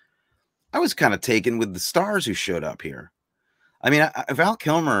parts. I was kind of taken with the stars who showed up here. I mean, Val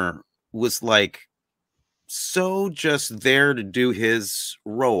Kilmer was like so just there to do his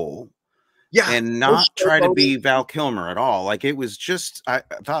role, and not try to be Val Kilmer at all. Like, it was just, I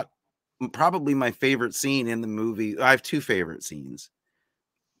thought probably my favorite scene in the movie. I have two favorite scenes.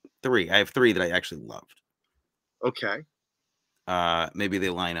 I have three that I actually loved. Okay. Maybe they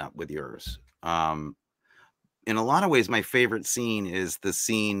line up with yours. In a lot of ways, my favorite scene is the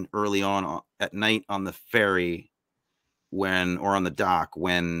scene early on at night on the ferry or on the dock,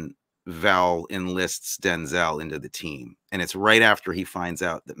 when Val enlists Denzel into the team. And it's right after he finds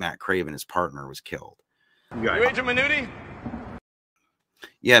out that Matt Craven, his partner, was killed. You Agent Minuti?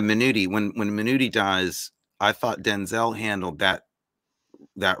 Yeah, Minuti. When Minuti dies, I thought Denzel handled that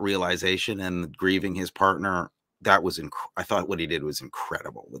realization and grieving his partner. That was I thought what he did was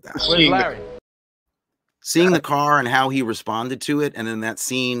incredible with that. Where's Larry? Seeing the car and how he responded to it, and then that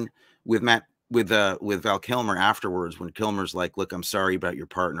scene with Val Kilmer afterwards, when Kilmer's like, "Look, I'm sorry about your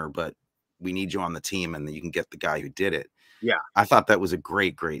partner, but we need you on the team, and then you can get the guy who did it." Yeah, I thought that was a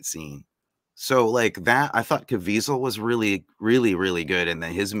great scene. So like that, I thought Caviezel was really, really, really good, and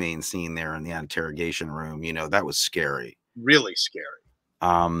then his main scene there in the interrogation room, that was scary, really scary.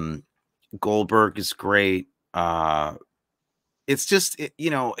 Goldberg is great. It's just it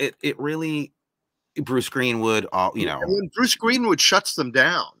really. Bruce Greenwood, and when Bruce Greenwood shuts them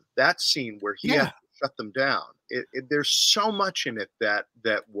down, that scene where he has to shut them down, there's so much in it that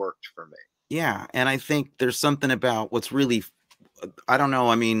worked for me. Yeah, and I think there's something about what's really, I don't know.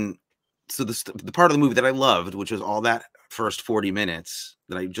 I mean, so the part of the movie that I loved, which was all that first 40 minutes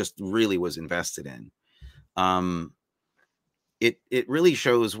that I just really was invested in. It really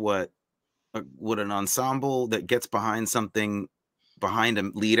shows what an ensemble that gets behind something, behind a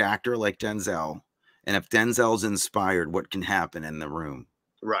lead actor like Denzel. And if Denzel's inspired, what can happen in the room?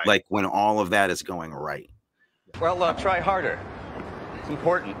 Right. Like when all of that is going right. Well, try harder. It's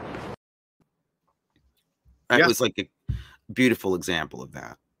important. That was like a beautiful example of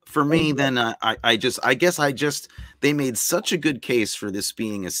that. For me, then I guess they made such a good case for this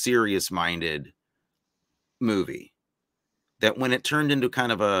being a serious-minded movie that when it turned into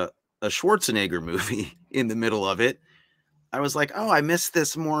kind of a Schwarzenegger movie in the middle of it, I was like, oh, I missed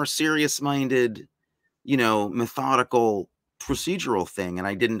this more serious-minded, methodical procedural thing.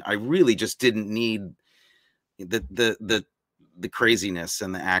 And I really just didn't need the craziness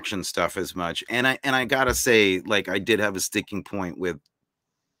and the action stuff as much. And I gotta say, like, I did have a sticking point with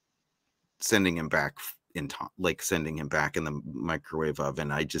sending him back in the microwave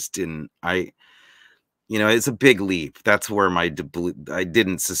oven. I just didn't, it's a big leap. That's where I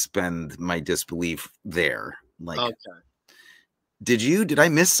didn't suspend my disbelief there. Like, okay. Did I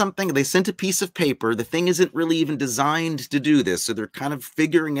miss something? They sent a piece of paper. The thing isn't really even designed to do this. So they're kind of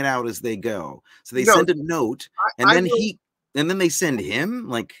figuring it out as they go. So they send a note and then they send him.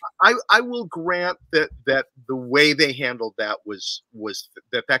 Like, I will grant that the way they handled that was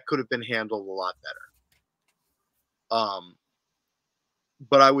that could have been handled a lot better.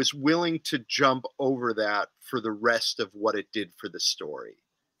 But I was willing to jump over that for the rest of what it did for the story.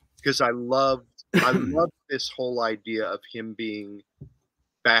 Because I loved this whole idea of him being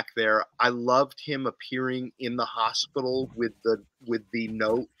back there. I loved him appearing in the hospital with the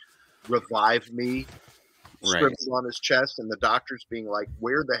note, "Revive me," scribbled on his chest, and the doctors being like,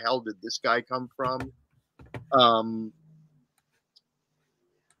 "Where the hell did this guy come from?"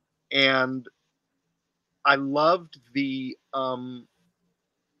 And I loved the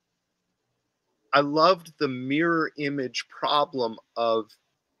mirror image problem of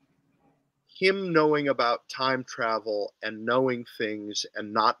him knowing about time travel and knowing things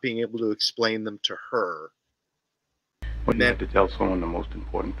and not being able to explain them to her. When you had to tell someone the most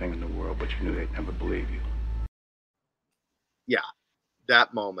important thing in the world, but you knew they'd never believe you. Yeah,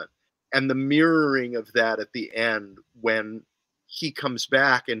 that moment. And the mirroring of that at the end when he comes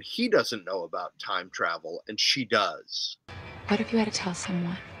back and he doesn't know about time travel and she does. What if you had to tell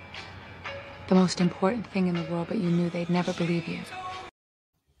someone the most important thing in the world, but you knew they'd never believe you?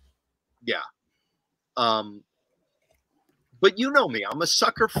 Yeah. But you know me, I'm a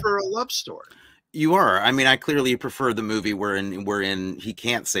sucker for a love story. You are. I mean, I clearly prefer the movie wherein he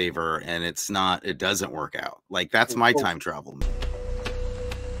can't save her and it doesn't work out. Like, that's my time travel.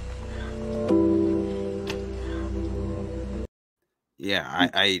 Yeah,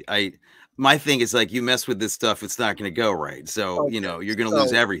 I my thing is, like, you mess with this stuff, it's not going to go right. So, you know, you're going to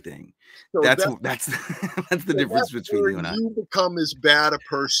lose everything. So that's that's the difference between you and I. You become as bad a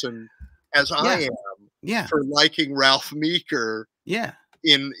person as I am. Yeah. For liking Ralph Meeker. Yeah.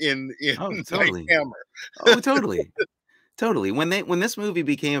 In totally. Hammer. Oh, totally. Totally. When this movie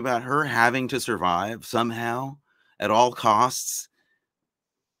became about her having to survive somehow at all costs.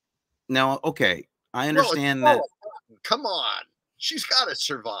 Now, okay, I understand that. Come on. She's got to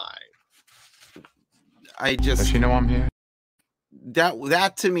survive. Does she know I'm here?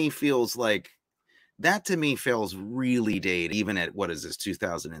 That to me feels really dated, even at, what is this,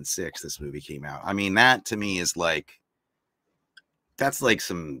 2006 this movie came out. I mean, that to me is like, that's like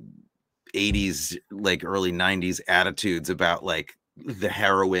some 80s, like early 90s attitudes about like the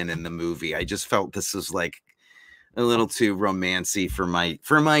heroine in the movie. I just felt this was like a little too romancy for my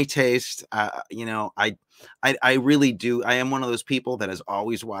taste. You know, I really do. I am one of those people that has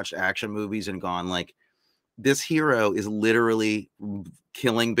always watched action movies and gone like, this hero is literally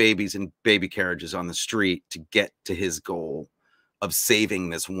killing babies in baby carriages on the street to get to his goal of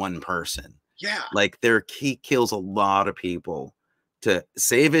saving this one person. Yeah. Like, he kills a lot of people to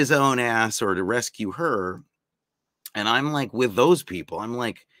save his own ass or to rescue her. And I'm like, with those people, I'm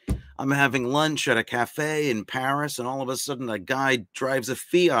like, I'm having lunch at a cafe in Paris, and all of a sudden a guy drives a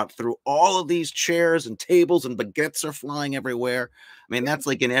Fiat through all of these chairs and tables, and baguettes are flying everywhere. I mean, that's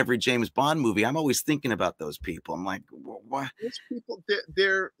like in every James Bond movie. I'm always thinking about those people. I'm like, what? Those people,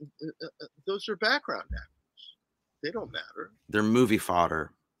 those are background actors. They don't matter. They're movie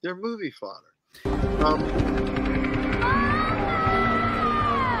fodder. They're movie fodder.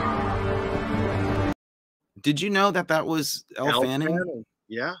 Did you know that was Elle Fanning?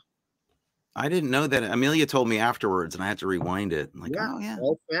 Yeah. I didn't know that. Amelia told me afterwards, and I had to rewind it. I'm like, yeah, oh yeah,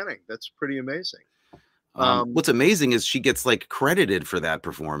 Elle Fanning. That's pretty amazing. What's amazing is she gets like credited for that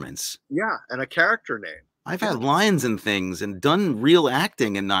performance. Yeah, and a character name. I've had lines and things and done real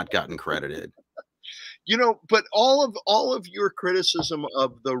acting and not gotten credited. You know, but all of your criticism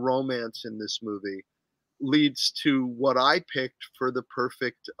of the romance in this movie leads to what I picked for the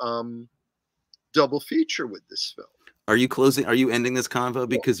perfect double feature with this film. Are you ending this convo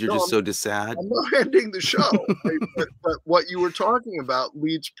because you're just so sad? I'm not ending the show. but what you were talking about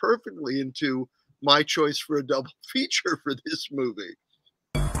leads perfectly into my choice for a double feature for this movie.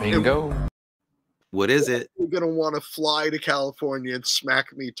 Bingo. What is it? You're going to want to fly to California and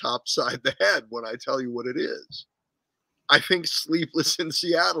smack me topside the head when I tell you what it is. I think Sleepless in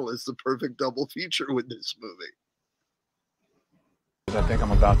Seattle is the perfect double feature with this movie. I think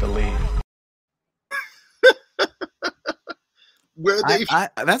I'm about to leave. Where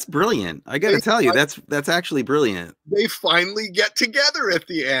that's brilliant. I got to tell you, that's actually brilliant. They finally get together at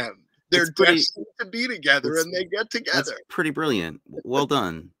the end. They're destined to be together, and they get together. That's pretty brilliant. Well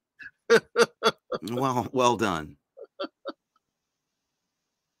done. well done.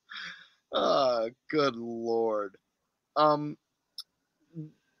 Good Lord. But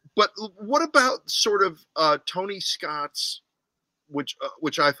what about sort of Tony Scott's, which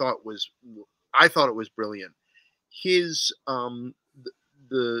I thought it was brilliant. His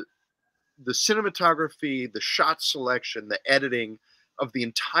the cinematography, the shot selection, the editing of the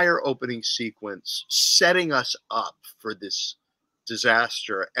entire opening sequence, setting us up for this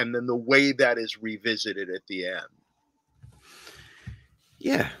disaster, and then the way that is revisited at the end.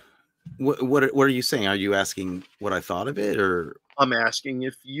 Yeah. What are you saying? Are you asking what I thought of it, or I'm asking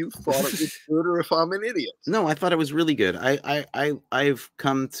if you thought it was good or if I'm an idiot? No, I thought it was really good. I've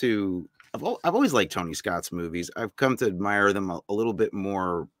always liked Tony Scott's movies. I've come to admire them a little bit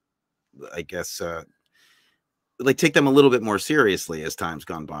more, I guess, like take them a little bit more seriously as time's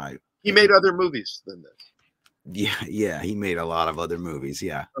gone by. He made other movies than this. Yeah, he made a lot of other movies.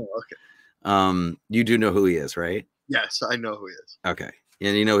 Yeah. Oh, okay. You do know who he is, right? Yes, I know who he is. Okay,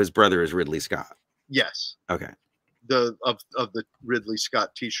 and you know his brother is Ridley Scott. Yes. Okay. Of the Ridley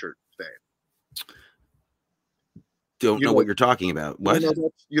Scott T-shirt fame. Don't know what you're talking about. What?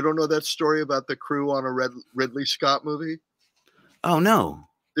 You don't know that story about the crew on a Ridley Scott movie? Oh no.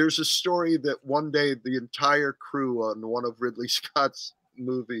 There's a story that one day the entire crew on one of Ridley Scott's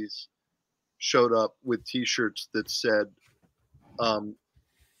movies showed up with T-shirts that said, not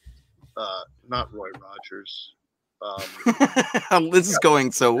Roy Rogers. This is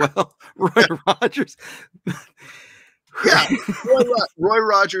going so well. Roy Rogers. Yeah, Roy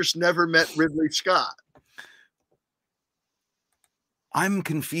Rogers never met Ridley Scott. I'm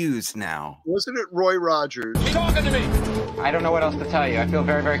confused now. Wasn't it Roy Rogers? Talking to me. I don't know what else to tell you. I feel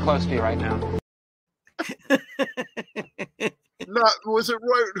very, very close to you right now. Not was it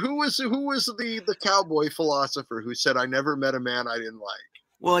Roy? Who was the cowboy philosopher who said, "I never met a man I didn't like"?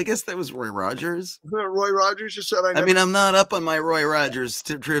 Well, I guess that was Roy Rogers. Roy Rogers just said, I mean, I'm not up on my Roy Rogers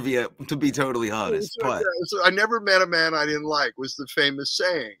trivia, to be totally honest. But so I never met a man I didn't like was the famous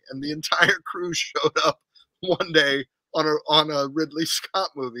saying, and the entire crew showed up one day on a Ridley Scott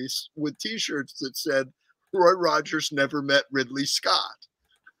movie with T-shirts that said, "Roy Rogers never met Ridley Scott."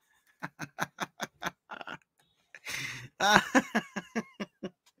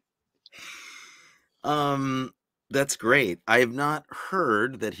 That's great. I have not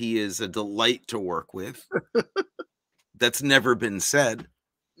heard that he is a delight to work with. That's never been said.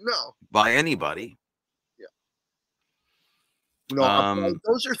 No. By anybody. Yeah. No,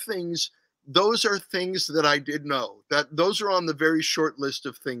 those are things that I did know. Those are on the very short list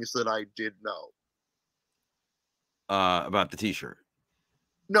of things that I did know. About the T-shirt.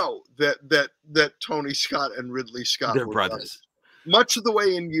 No, that Tony Scott and Ridley Scott They're were brothers. Much of the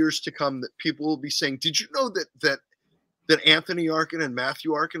way in years to come that people will be saying, "Did you know that Anthony Arkin and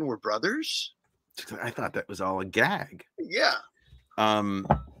Matthew Arkin were brothers?" I thought that was all a gag. Yeah.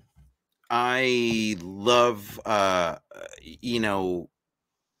 I love I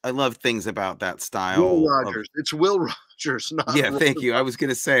love things about that style. Will Rogers. It's Will Rogers, not yeah. Roy Thank you. I was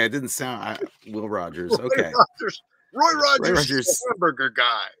gonna say I didn't sound Will Rogers. Okay. Roy Rogers is the hamburger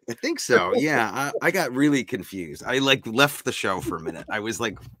guy. I think so. Yeah, I got really confused. I left the show for a minute. I was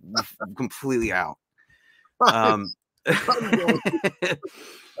completely out.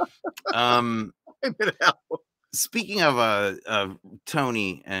 Speaking of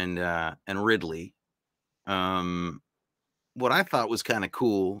Tony and Ridley, what I thought was kind of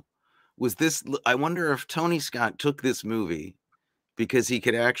cool was this. I wonder if Tony Scott took this movie because he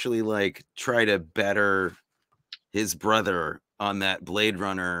could actually try to better his brother on that Blade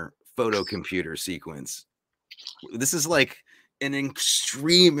Runner photo computer sequence. This is an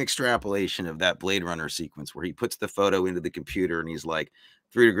extreme extrapolation of that Blade Runner sequence where he puts the photo into the computer and he's 3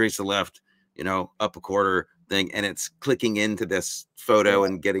 degrees to the left, up a quarter thing, and it's clicking into this photo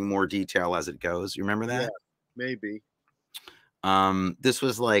and getting more detail as it goes. You remember that? Yeah, maybe. This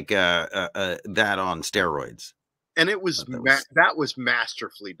was that on steroids. And it was that was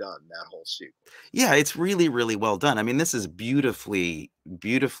masterfully done, that whole sequence. Yeah, it's really, really well done. I mean, this is beautifully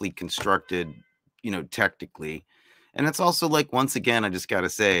constructed, technically. And it's also once again, I just got to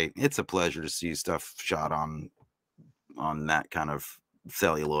say, it's a pleasure to see stuff shot on that kind of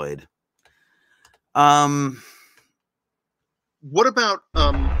celluloid. What about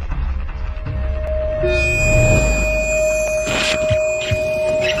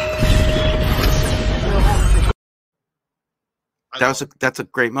that's a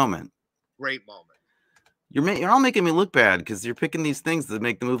great moment. Great moment. You're all making me look bad because you're picking these things that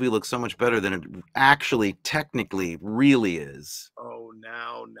make the movie look so much better than it actually technically really is. Oh,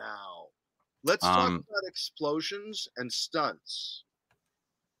 now. Let's talk about explosions and stunts.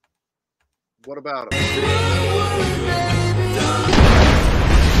 What about them?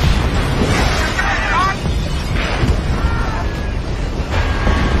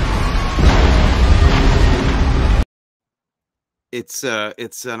 It's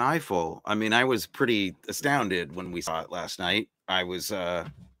an eyeful. I mean, I was pretty astounded when we saw it last night. I was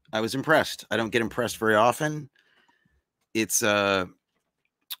impressed. I don't get impressed very often. It's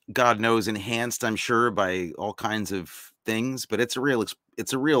God knows enhanced, I'm sure, by all kinds of things, but it's a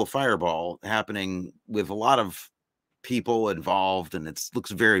real fireball happening with a lot of people involved, and it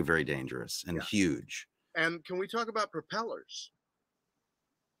looks very, very dangerous and huge. And can we talk about propellers?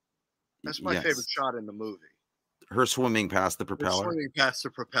 That's my favorite shot in the movie. Her swimming past the propeller. Swimming past the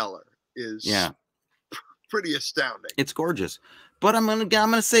propeller is pretty astounding. It's gorgeous. But I'm just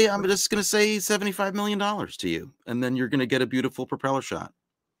gonna say $75 million to you, and then you're gonna get a beautiful propeller shot.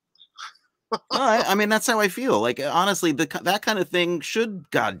 I mean, that's how I feel. Honestly, that kind of thing should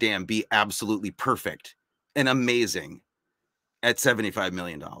goddamn be absolutely perfect and amazing at $75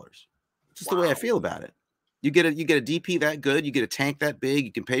 million. Just the way I feel about it. You get a DP that good, you get a tank that big,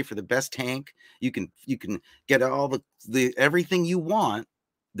 you can pay for the best tank, you can get all the everything you want.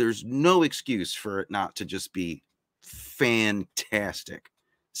 There's no excuse for it not to just be fantastic.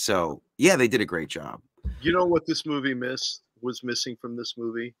 So yeah, they did a great job. You know what this movie was missing from this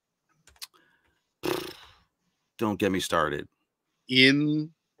movie? Don't get me started. In,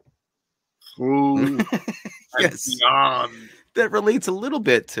 through, yes, and beyond. That relates a little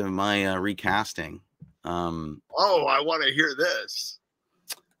bit to my recasting. I want to hear this.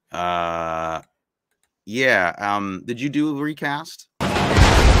 Yeah. Did you do a recast?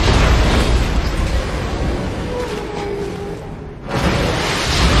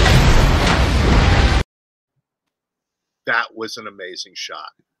 That was an amazing shot.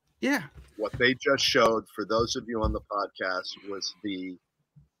 Yeah. What they just showed, for those of you on the podcast, was the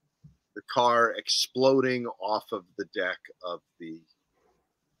car exploding off of the deck of the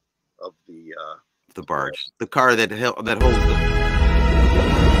barge, the car that holds the.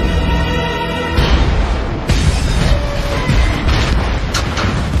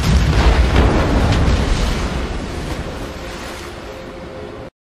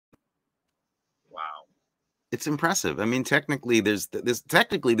 It's impressive. I mean, technically, this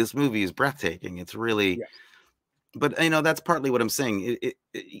movie is breathtaking. It's really, but that's partly what I'm saying.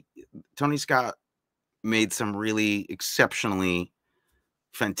 Tony Scott made some really exceptionally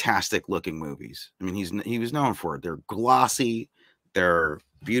fantastic looking movies. I mean, he was known for it. They're glossy, they're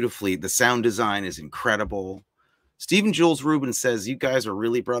beautifully. The sound design is incredible. Stephen Jules Rubin says, "You guys are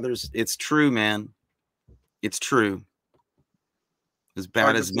really brothers." It's true, man. It's true. As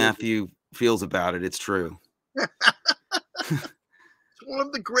bad as Matthew feels about it, it's true. It's one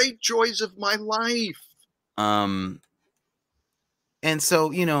of the great joys of my life. And so,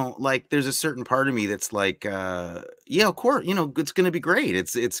 like, there's a certain part of me that's like, yeah, of course, it's going to be great.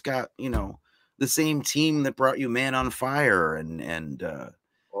 It's got, the same team that brought you Man on Fire and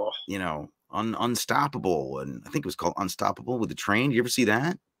Unstoppable. And I think it was called Unstoppable with the train. Did you ever see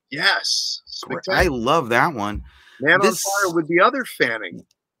that? Yes. I love that one. Man on Fire with the other Fanning.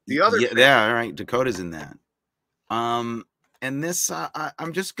 Yeah, all right. Dakota's in that. And this,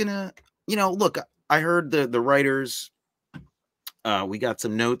 I'm just gonna, look, I heard the writers, we got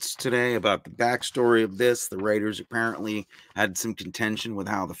some notes today about the backstory of this. The writers apparently had some contention with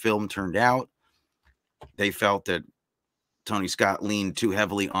how the film turned out. They felt that Tony Scott leaned too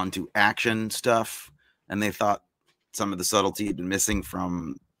heavily onto action stuff, and they thought some of the subtlety had been missing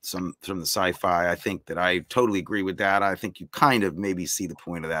from the sci-fi. I think that I totally agree with that. I think you kind of maybe see the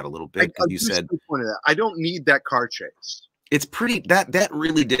point of that a little bit. You said the point of that. I don't need that car chase. It's pretty that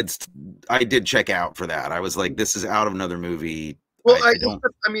really did. I did check out for that. I was like, this is out of another movie. Well, I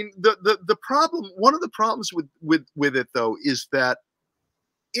mean, the problem. One of the problems with it though is that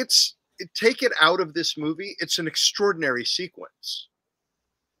take it out of this movie. It's an extraordinary sequence.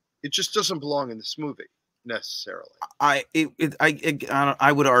 It just doesn't belong in this movie necessarily. I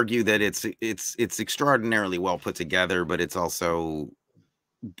would argue that it's extraordinarily well put together, but it's also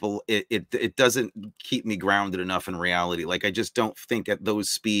it doesn't keep me grounded enough in reality. Like, I just don't think at those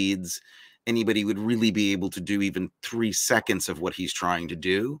speeds anybody would really be able to do even 3 seconds of what he's trying to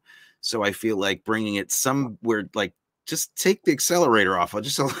do. So I feel like bringing it somewhere, like, just take the accelerator off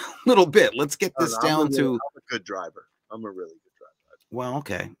just a little bit. Let's get this down to. I'm a good driver. I'm a really good driver. Well,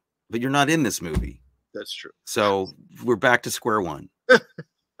 okay, but you're not in this movie. That's true. So we're back to square one.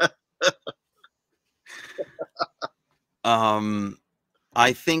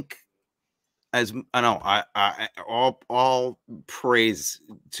 I think, as I know, I all praise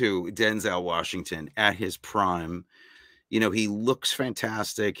to Denzel Washington at his prime. He looks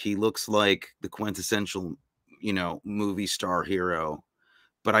fantastic. He looks like the quintessential, movie star hero.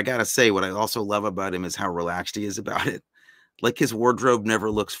 But I gotta say, what I also love about him is how relaxed he is about it. Like, his wardrobe never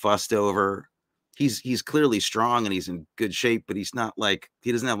looks fussed over. He's clearly strong and he's in good shape, but he's not like,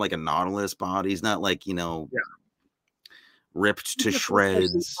 he doesn't have like a Nautilus body. He's not like, ripped to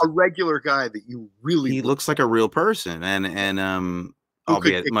shreds. A regular guy that you really. He looks like a real person, and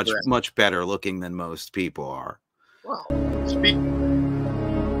albeit much better looking than most people are. Wow.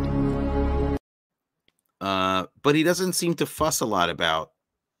 But he doesn't seem to fuss a lot about,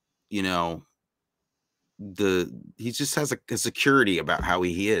 he just has a security about how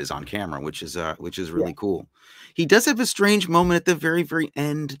he is on camera, which is really cool. He does have a strange moment at the very, very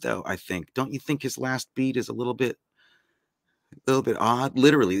end, though. I think, don't you think his last beat is a little bit odd?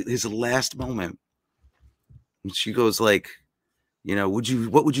 Literally, his last moment. And she goes like,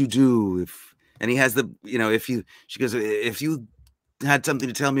 what would you do if? And he has she goes, if you had something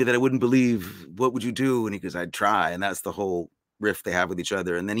to tell me that I wouldn't believe, what would you do? And he goes, I'd try. And that's the whole riff they have with each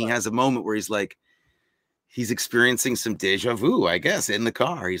other. And then he has a moment where he's like, he's experiencing some deja vu, I guess, in the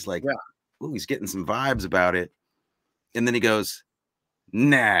car. He's like, ooh, he's getting some vibes about it. And then he goes,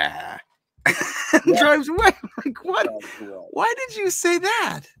 nah. And drives away. Like, what? Why did you say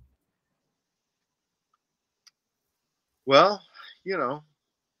that? Well,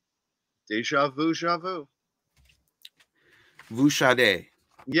 deja vu, vu. Vous chade.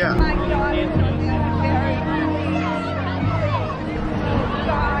 Yeah. My daughter,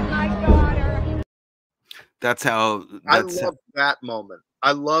 my daughter. That's how. I love that moment.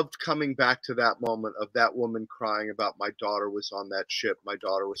 I loved coming back to that moment of that woman crying about my daughter was on that ship, my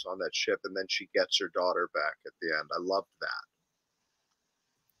daughter was on that ship, and then she gets her daughter back at the end. I loved that.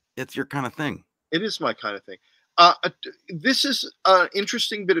 It's your kind of thing. It is my kind of thing. This is an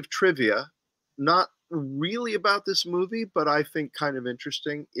interesting bit of trivia, not really about this movie, but I think kind of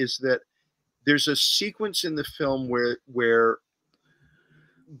interesting, is that there's a sequence in the film where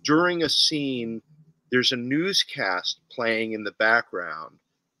during a scene, there's a newscast playing in the background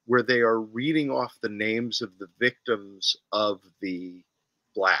where they are reading off the names of the victims of the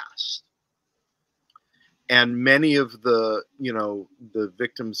blast. And many of the, the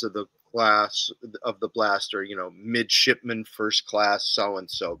victims of the blast are, midshipman, first class,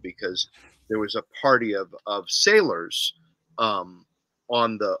 so-and-so, because there was a party of sailors on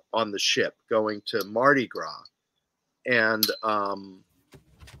the ship going to Mardi Gras. And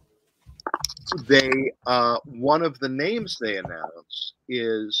one of the names they announce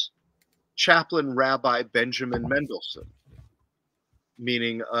is Chaplain Rabbi Benjamin Mendelsohn,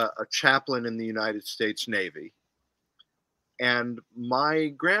 meaning a chaplain in the United States Navy. And my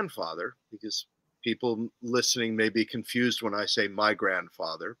grandfather, because people listening may be confused when I say my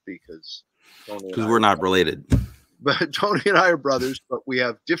grandfather, because we're not related. But Tony and I are brothers, but we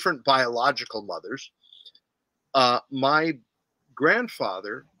have different biological mothers. My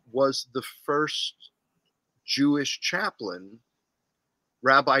grandfather was the first Jewish chaplain,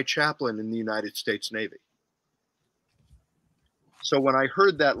 rabbi chaplain in the United States Navy. So when I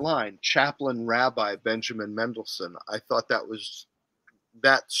heard that line, Chaplain Rabbi Benjamin Mendelsohn, I thought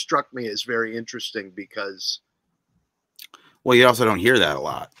that struck me as very interesting because. Well, you also don't hear that a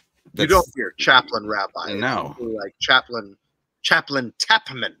lot. You don't hear Chaplain Rabbi. No. Like Chaplain Tapman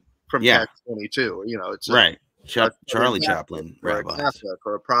from Catch 22. It's right. Charlie Chaplin, rabbi,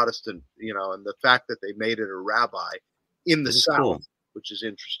 or a Protestant, and the fact that they made it a rabbi in the South, cool. Which is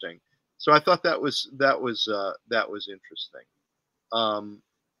interesting. So I thought that was interesting.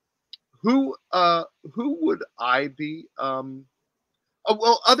 Who would I be?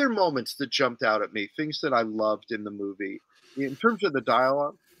 Other moments that jumped out at me, things that I loved in the movie, in terms of the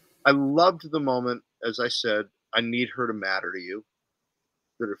dialogue, I loved the moment, as I said, I need her to matter to you,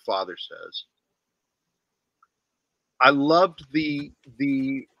 that her father says. I loved the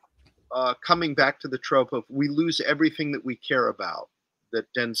coming back to the trope of we lose everything that we care about,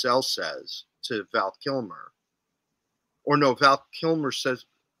 that Denzel says to Val Kilmer. Or no, Val Kilmer says,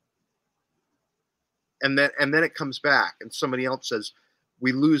 and then it comes back, and somebody else says,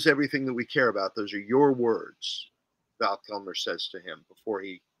 we lose everything that we care about. Those are your words, Val Kilmer says to him before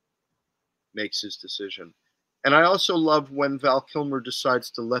he makes his decision. And I also love when Val Kilmer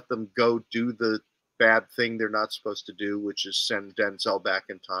decides to let them go do the bad thing they're not supposed to do, which is send Denzel back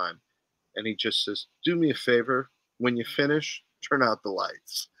in time. And he just says, do me a favor. When you finish, turn out the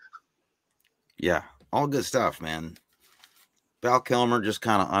lights. Yeah, all good stuff, man. Val Kilmer just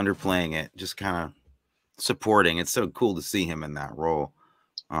kind of underplaying it, just kind of supporting. It's so cool to see him in that role.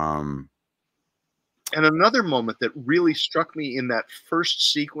 And another moment that really struck me in that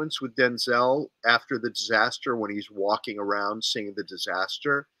first sequence with Denzel after the disaster, when he's walking around seeing the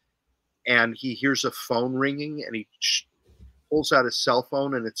disaster, and he hears a phone ringing, and he pulls out his cell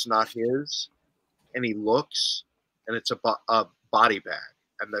phone, and it's not his, and he looks, and it's a body bag,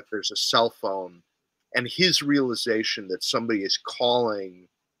 and that there's a cell phone, and his realization that somebody is calling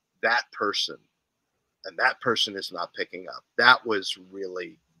that person, and that person is not picking up. That was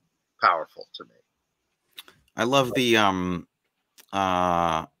really powerful to me. I love the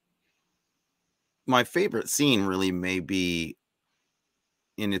my favorite scene really may be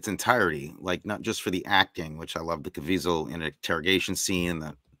in its entirety, like not just for the acting, which I love the Caviezel interrogation scene,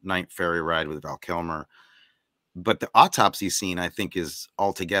 the night ferry ride with Val Kilmer, but the autopsy scene I think is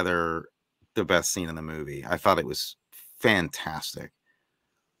altogether the best scene in the movie. I thought it was fantastic.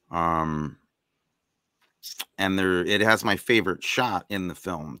 And it has my favorite shot in the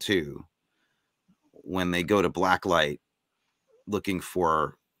film too, when they go to blacklight looking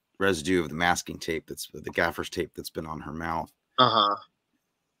for residue of the masking tape, that's the gaffer's tape that's been on her mouth.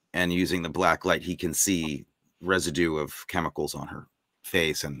 And using the black light, he can see residue of chemicals on her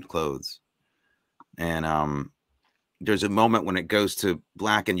face and clothes. And there's a moment when it goes to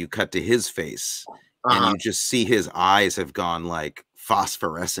black and you cut to his face, and you just see his eyes have gone like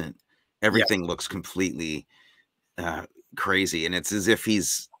phosphorescent. Everything looks completely crazy, and it's as if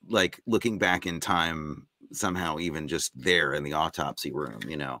he's like looking back in time somehow, even just there in the autopsy room,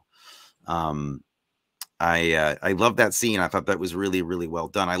 I love that scene. I thought that was really, really well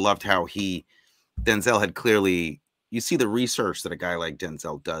done. I loved how Denzel had clearly, you see the research that a guy like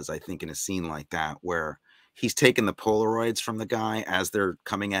Denzel does, I think, in a scene like that, where he's taking the Polaroids from the guy as they're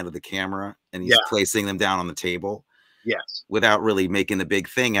coming out of the camera, and he's placing them down on the table. Yes. Without really making a big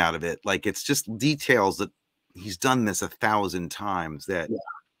thing out of it. Like, it's just details that he's done this 1,000 times that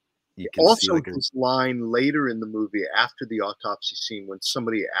you can also see. Like his line later in the movie after the autopsy scene when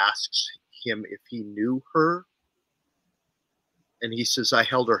somebody asks him if he knew her, and he says, "I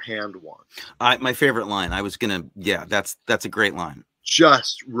held her hand once." My favorite line. I was gonna, that's a great line.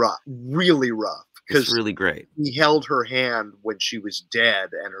 Just rough, really rough. It's really great. He held her hand when she was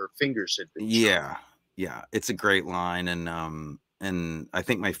dead, and her fingers had been shot. Yeah, it's a great line, and I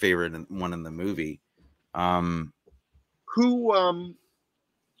think my favorite one in the movie. Well,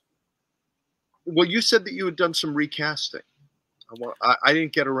 you said that you had done some recasting. I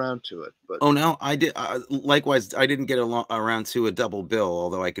didn't get around to it, but oh no, I did. Likewise, I didn't get around to a double bill,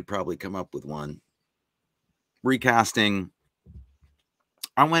 although I could probably come up with one. Recasting.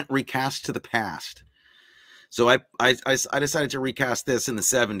 I went recast to the past, so I decided to recast this in the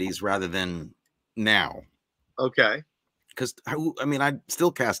 70s rather than now. Okay. Because I mean, I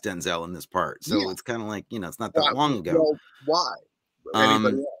still cast Denzel in this part, so it's kind of like, it's not that long ago. Well, why?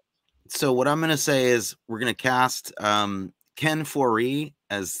 Anybody else? So what I'm going to say is we're going to cast Ken Foree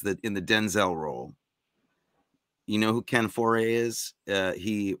as in the Denzel role. You know who Ken Foree is?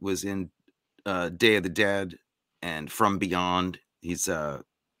 He was in Day of the Dead and From Beyond. He's an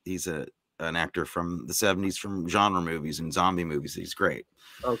actor from the 70s, from genre movies and zombie movies. He's great.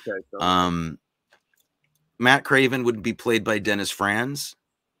 Okay. Matt Craven would be played by Dennis Franz.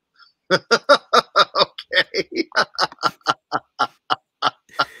 Okay.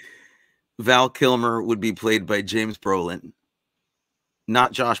 Val Kilmer would be played by James Brolin.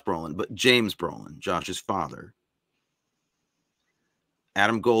 Not Josh Brolin, but James Brolin, Josh's father.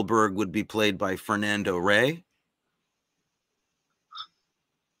 Adam Goldberg would be played by Fernando Rey,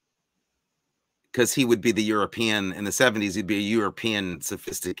 because he would be the European in the 70s. He'd be a European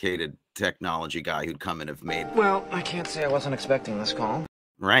sophisticated technology guy who'd come and have made. Well, I can't say I wasn't expecting this call.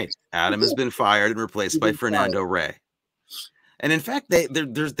 Right. Adam has been fired and replaced by Fernando Rey. And in fact,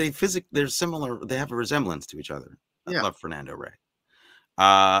 they're similar. They have a resemblance to each other. I love Fernando Rey.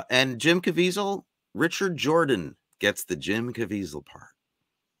 And Jim Caviezel, Richard Jordan gets the Jim Caviezel part.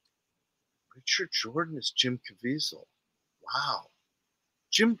 Richard Jordan is Jim Caviezel. Wow.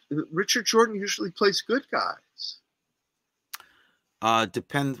 Richard Jordan usually plays good guys.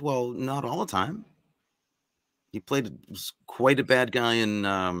 Depends. Well, not all the time. He played quite a bad guy in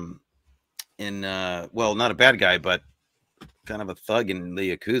well, not a bad guy, but kind of a thug in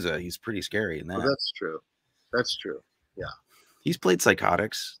the Yakuza. He's pretty scary in that. Oh, that's true. That's true. Yeah. He's played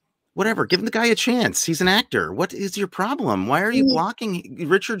psychotics. Whatever. Give the guy a chance. He's an actor. What is your problem? Why are you blocking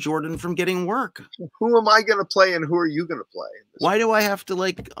Richard Jordan from getting work? Who am I going to play and who are you going to play? Why do I have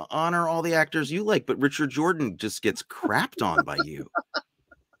to honor all the actors you like, but Richard Jordan just gets crapped on by you?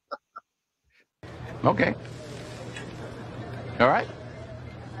 Okay. All right.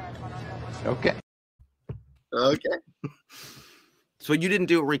 Okay. Okay. So you didn't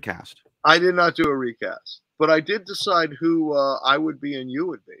do a recast? I did not do a recast, but I did decide who I would be and you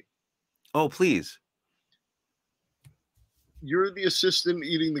would be. Oh, please. You're the assistant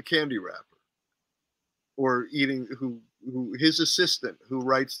eating the candy wrapper, or eating who his assistant who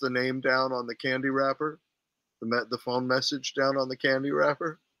writes the name down on the candy wrapper, the phone message down on the candy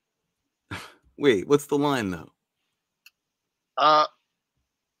wrapper. Wait, what's the line though?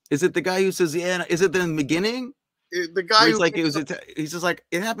 Is it the guy who says, yeah, is it in the beginning? The guy who's like, he's just like,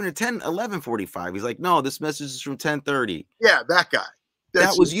 it happened at 11:45. He's like, no, this message is from 10:30. Yeah, that guy.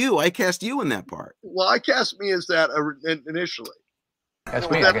 That was you. I cast you in that part. Well, I cast me as that initially.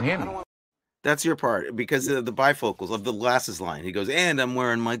 That's me. I can hear me. That's your part, because of the bifocals of the glasses line. He goes, and I'm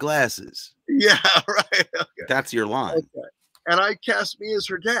wearing my glasses. Yeah, right. Okay. That's your line. Okay. And I cast me as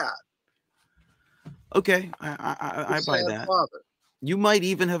her dad. Okay, I buy that. Father. You might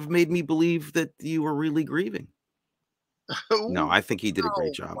even have made me believe that you were really grieving. No, I think he did a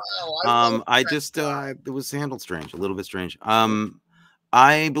great job. Wow, it was handled strange, a little bit strange.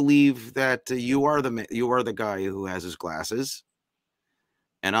 I believe that you are the guy who has his glasses,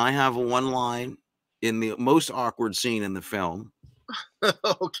 and I have one line in the most awkward scene in the film.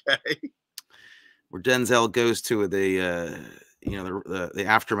 Okay. Where Denzel goes to the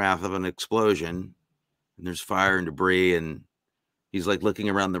aftermath of an explosion, and there's fire and debris, and he's like looking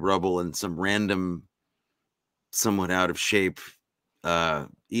around the rubble, and some random, somewhat out of shape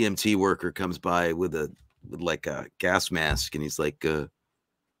EMT worker comes by with like a gas mask, and he's like,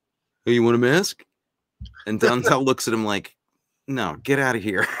 hey, you want a mask? And Denzel looks at him like, no, get out of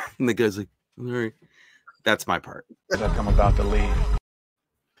here. And the guy's like, all right. That's my part. I'm about to leave.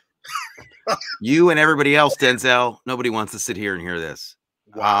 You and everybody else, Denzel. Nobody wants to sit here and hear this.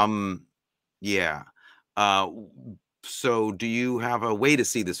 Wow. Yeah. So do you have a way to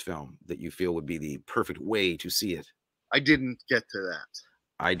see this film that you feel would be the perfect way to see it? I didn't get to that.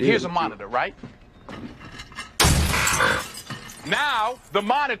 I do. Here's a monitor, right? Now the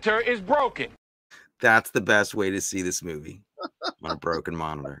monitor is broken. That's the best way to see this movie on a broken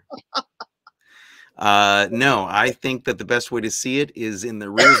monitor. No, I think that the best way to see it is in the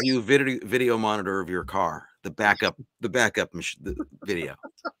rear view video monitor of your car, the backup video.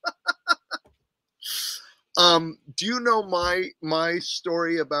 Do you know my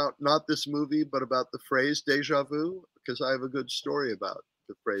story about not this movie, but about the phrase deja vu? Because I have a good story about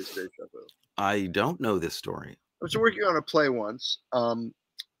the phrase deja vu. I don't know this story. I was working on a play once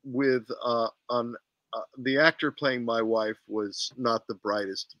with the actor playing my wife was not the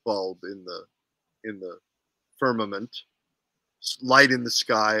brightest bulb in the firmament, light in the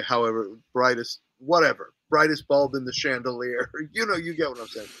sky, however, brightest bulb in the chandelier. You get what I'm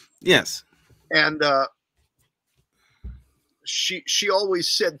saying. Yes. And she always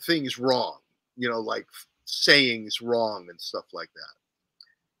said things wrong, like sayings wrong and stuff like that.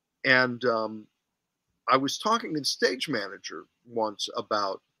 And I was talking to the stage manager once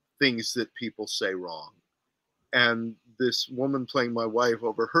about things that people say wrong. And this woman playing my wife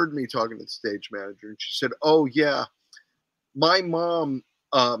overheard me talking to the stage manager, and she said, "Oh yeah, my mom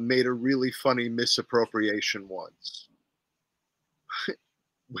made a really funny misappropriation once,"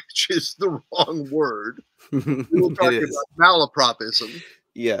 which is the wrong word. We were talking about malapropism.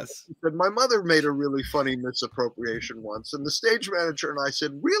 Yes. She said, "My mother made a really funny misappropriation once," and the stage manager and I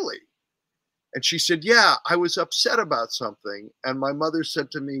said, "Really?" And she said, "Yeah, I was upset about something. And my mother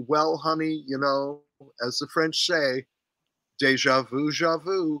said to me, 'Well, honey, as the French say, deja vu,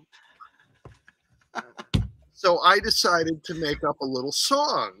 j'avoue.'" So I decided to make up a little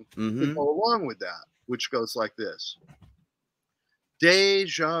song to go along with that, which goes like this.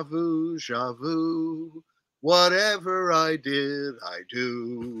 Deja vu, j'avoue, whatever I did, I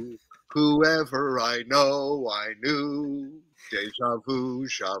do. Whoever I know, I knew. Deja vu,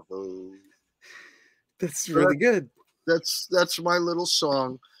 j'avoue. That's really good. That's my little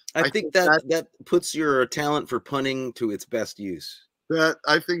song. I think that puts your talent for punning to its best use.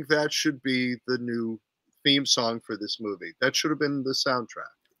 I think that should be the new theme song for this movie. That should have been the soundtrack.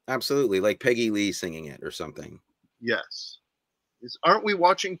 Absolutely, like Peggy Lee singing it or something. Yes. Aren't we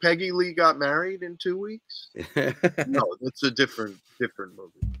watching Peggy Lee Got Married in 2 weeks? No, that's a different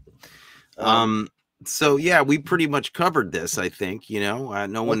movie. So yeah, we pretty much covered this. I think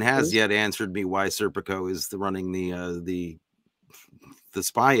no one has yet answered me why Serpico is running the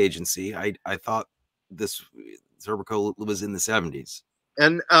spy agency. I thought this Serpico was in the 70s.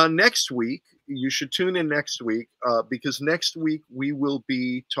 And next week, you should tune in next week because next week we will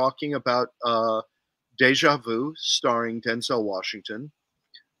be talking about Deja Vu, starring Denzel Washington.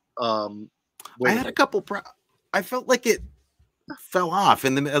 I had a couple. I felt like it fell off,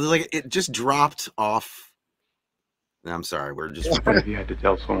 and like it just dropped off. I'm sorry, we're just. What if you had to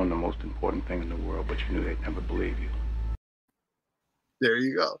tell someone the most important thing in the world, but you knew they'd never believe you? There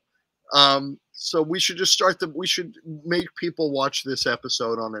you go. So we should just we should make people watch this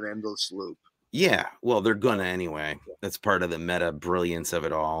episode on an endless loop. Yeah, well, they're gonna anyway. That's part of the meta brilliance of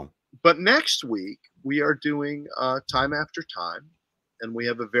it all. But next week we are doing Time After Time, and we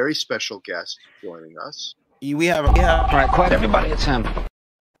have a very special guest joining us. We have all right, quiet everybody, it's him.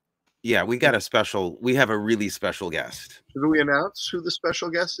 Yeah, we got a special. We have a really special guest. Should we announce who the special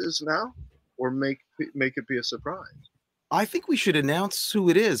guest is now, or make it be a surprise? I think we should announce who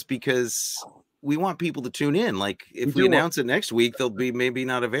it is because we want people to tune in. Like if we announce it next week, they'll be maybe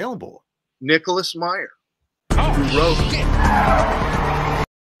not available. Nicholas Meyer, who wrote.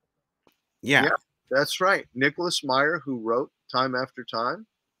 Yeah, that's right. Nicholas Meyer, who wrote Time After Time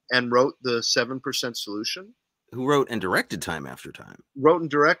and wrote the 7% Solution. Who wrote and directed Time After Time. Wrote and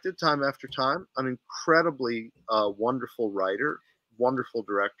directed Time After Time. An incredibly wonderful writer, wonderful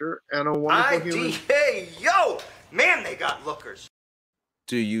director, and a wonderful human. Hey, yo! Man, they got lookers.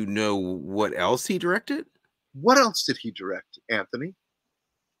 Do you know what else he directed? What else did he direct, Anthony?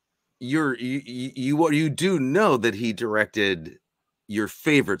 You do know that he directed your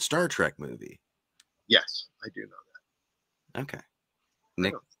favorite Star Trek movie. Yes, I do know that. Okay.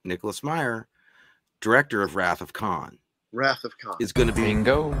 Nicholas Meyer, director of Wrath of Khan. Wrath of Khan is going to be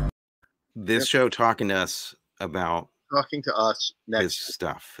bingo. This show talking to us next his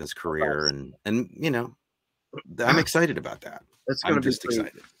stuff, his career, and I'm excited about that. That's going to be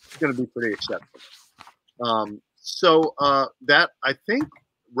excited. It's going to be pretty exceptional. So that I think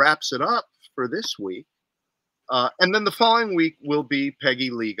wraps it up for this week. And then the following week will be Peggy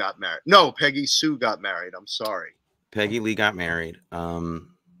Lee got married. No, Peggy Sue got married. I'm sorry. Peggy Lee got married.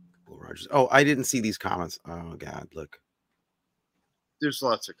 Rogers. Oh, I didn't see these comments. Oh God, look. There's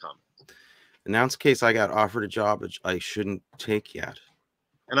lots of comments. Announced case I got offered a job which I shouldn't take yet.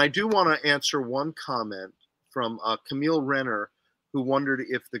 And I do want to answer one comment from Camille Renner, who wondered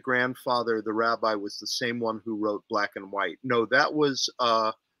if the grandfather, the rabbi, was the same one who wrote Black and White. No, that was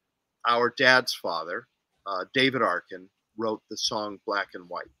our dad's father, David Arkin, wrote the song Black and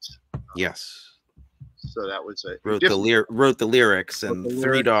White. Yes. So that was a wrote the lyrics, and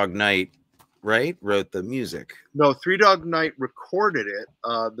Three Dog Night, right? Wrote the music. No, Three Dog Night recorded it.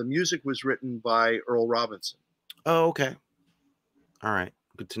 The music was written by Earl Robinson. Oh, okay. All right.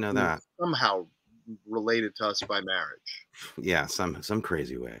 Good to know that. Somehow related to us by marriage. Yeah, some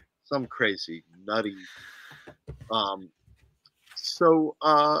crazy way. Some crazy, nutty. So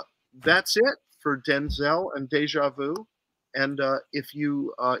that's it for Denzel and Deja Vu. And if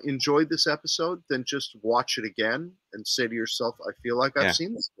you enjoyed this episode, then just watch it again and say to yourself, I feel like I've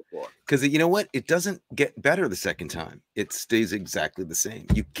seen this before. Because you know what? It doesn't get better the second time. It stays exactly the same.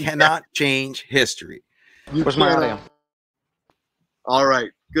 You cannot change history. Where's my audio? All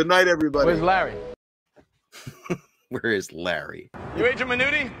right. Good night, everybody. Where's Larry? Where is Larry? You Agent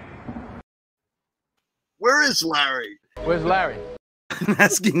Minuti? Where is Larry? Where's Larry? I'm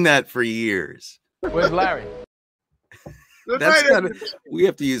asking that for years. Where's Larry? We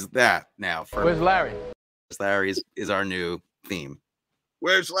have to use that now. Where's Larry? Larry is our new theme.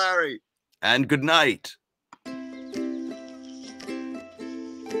 Where's Larry? And good night.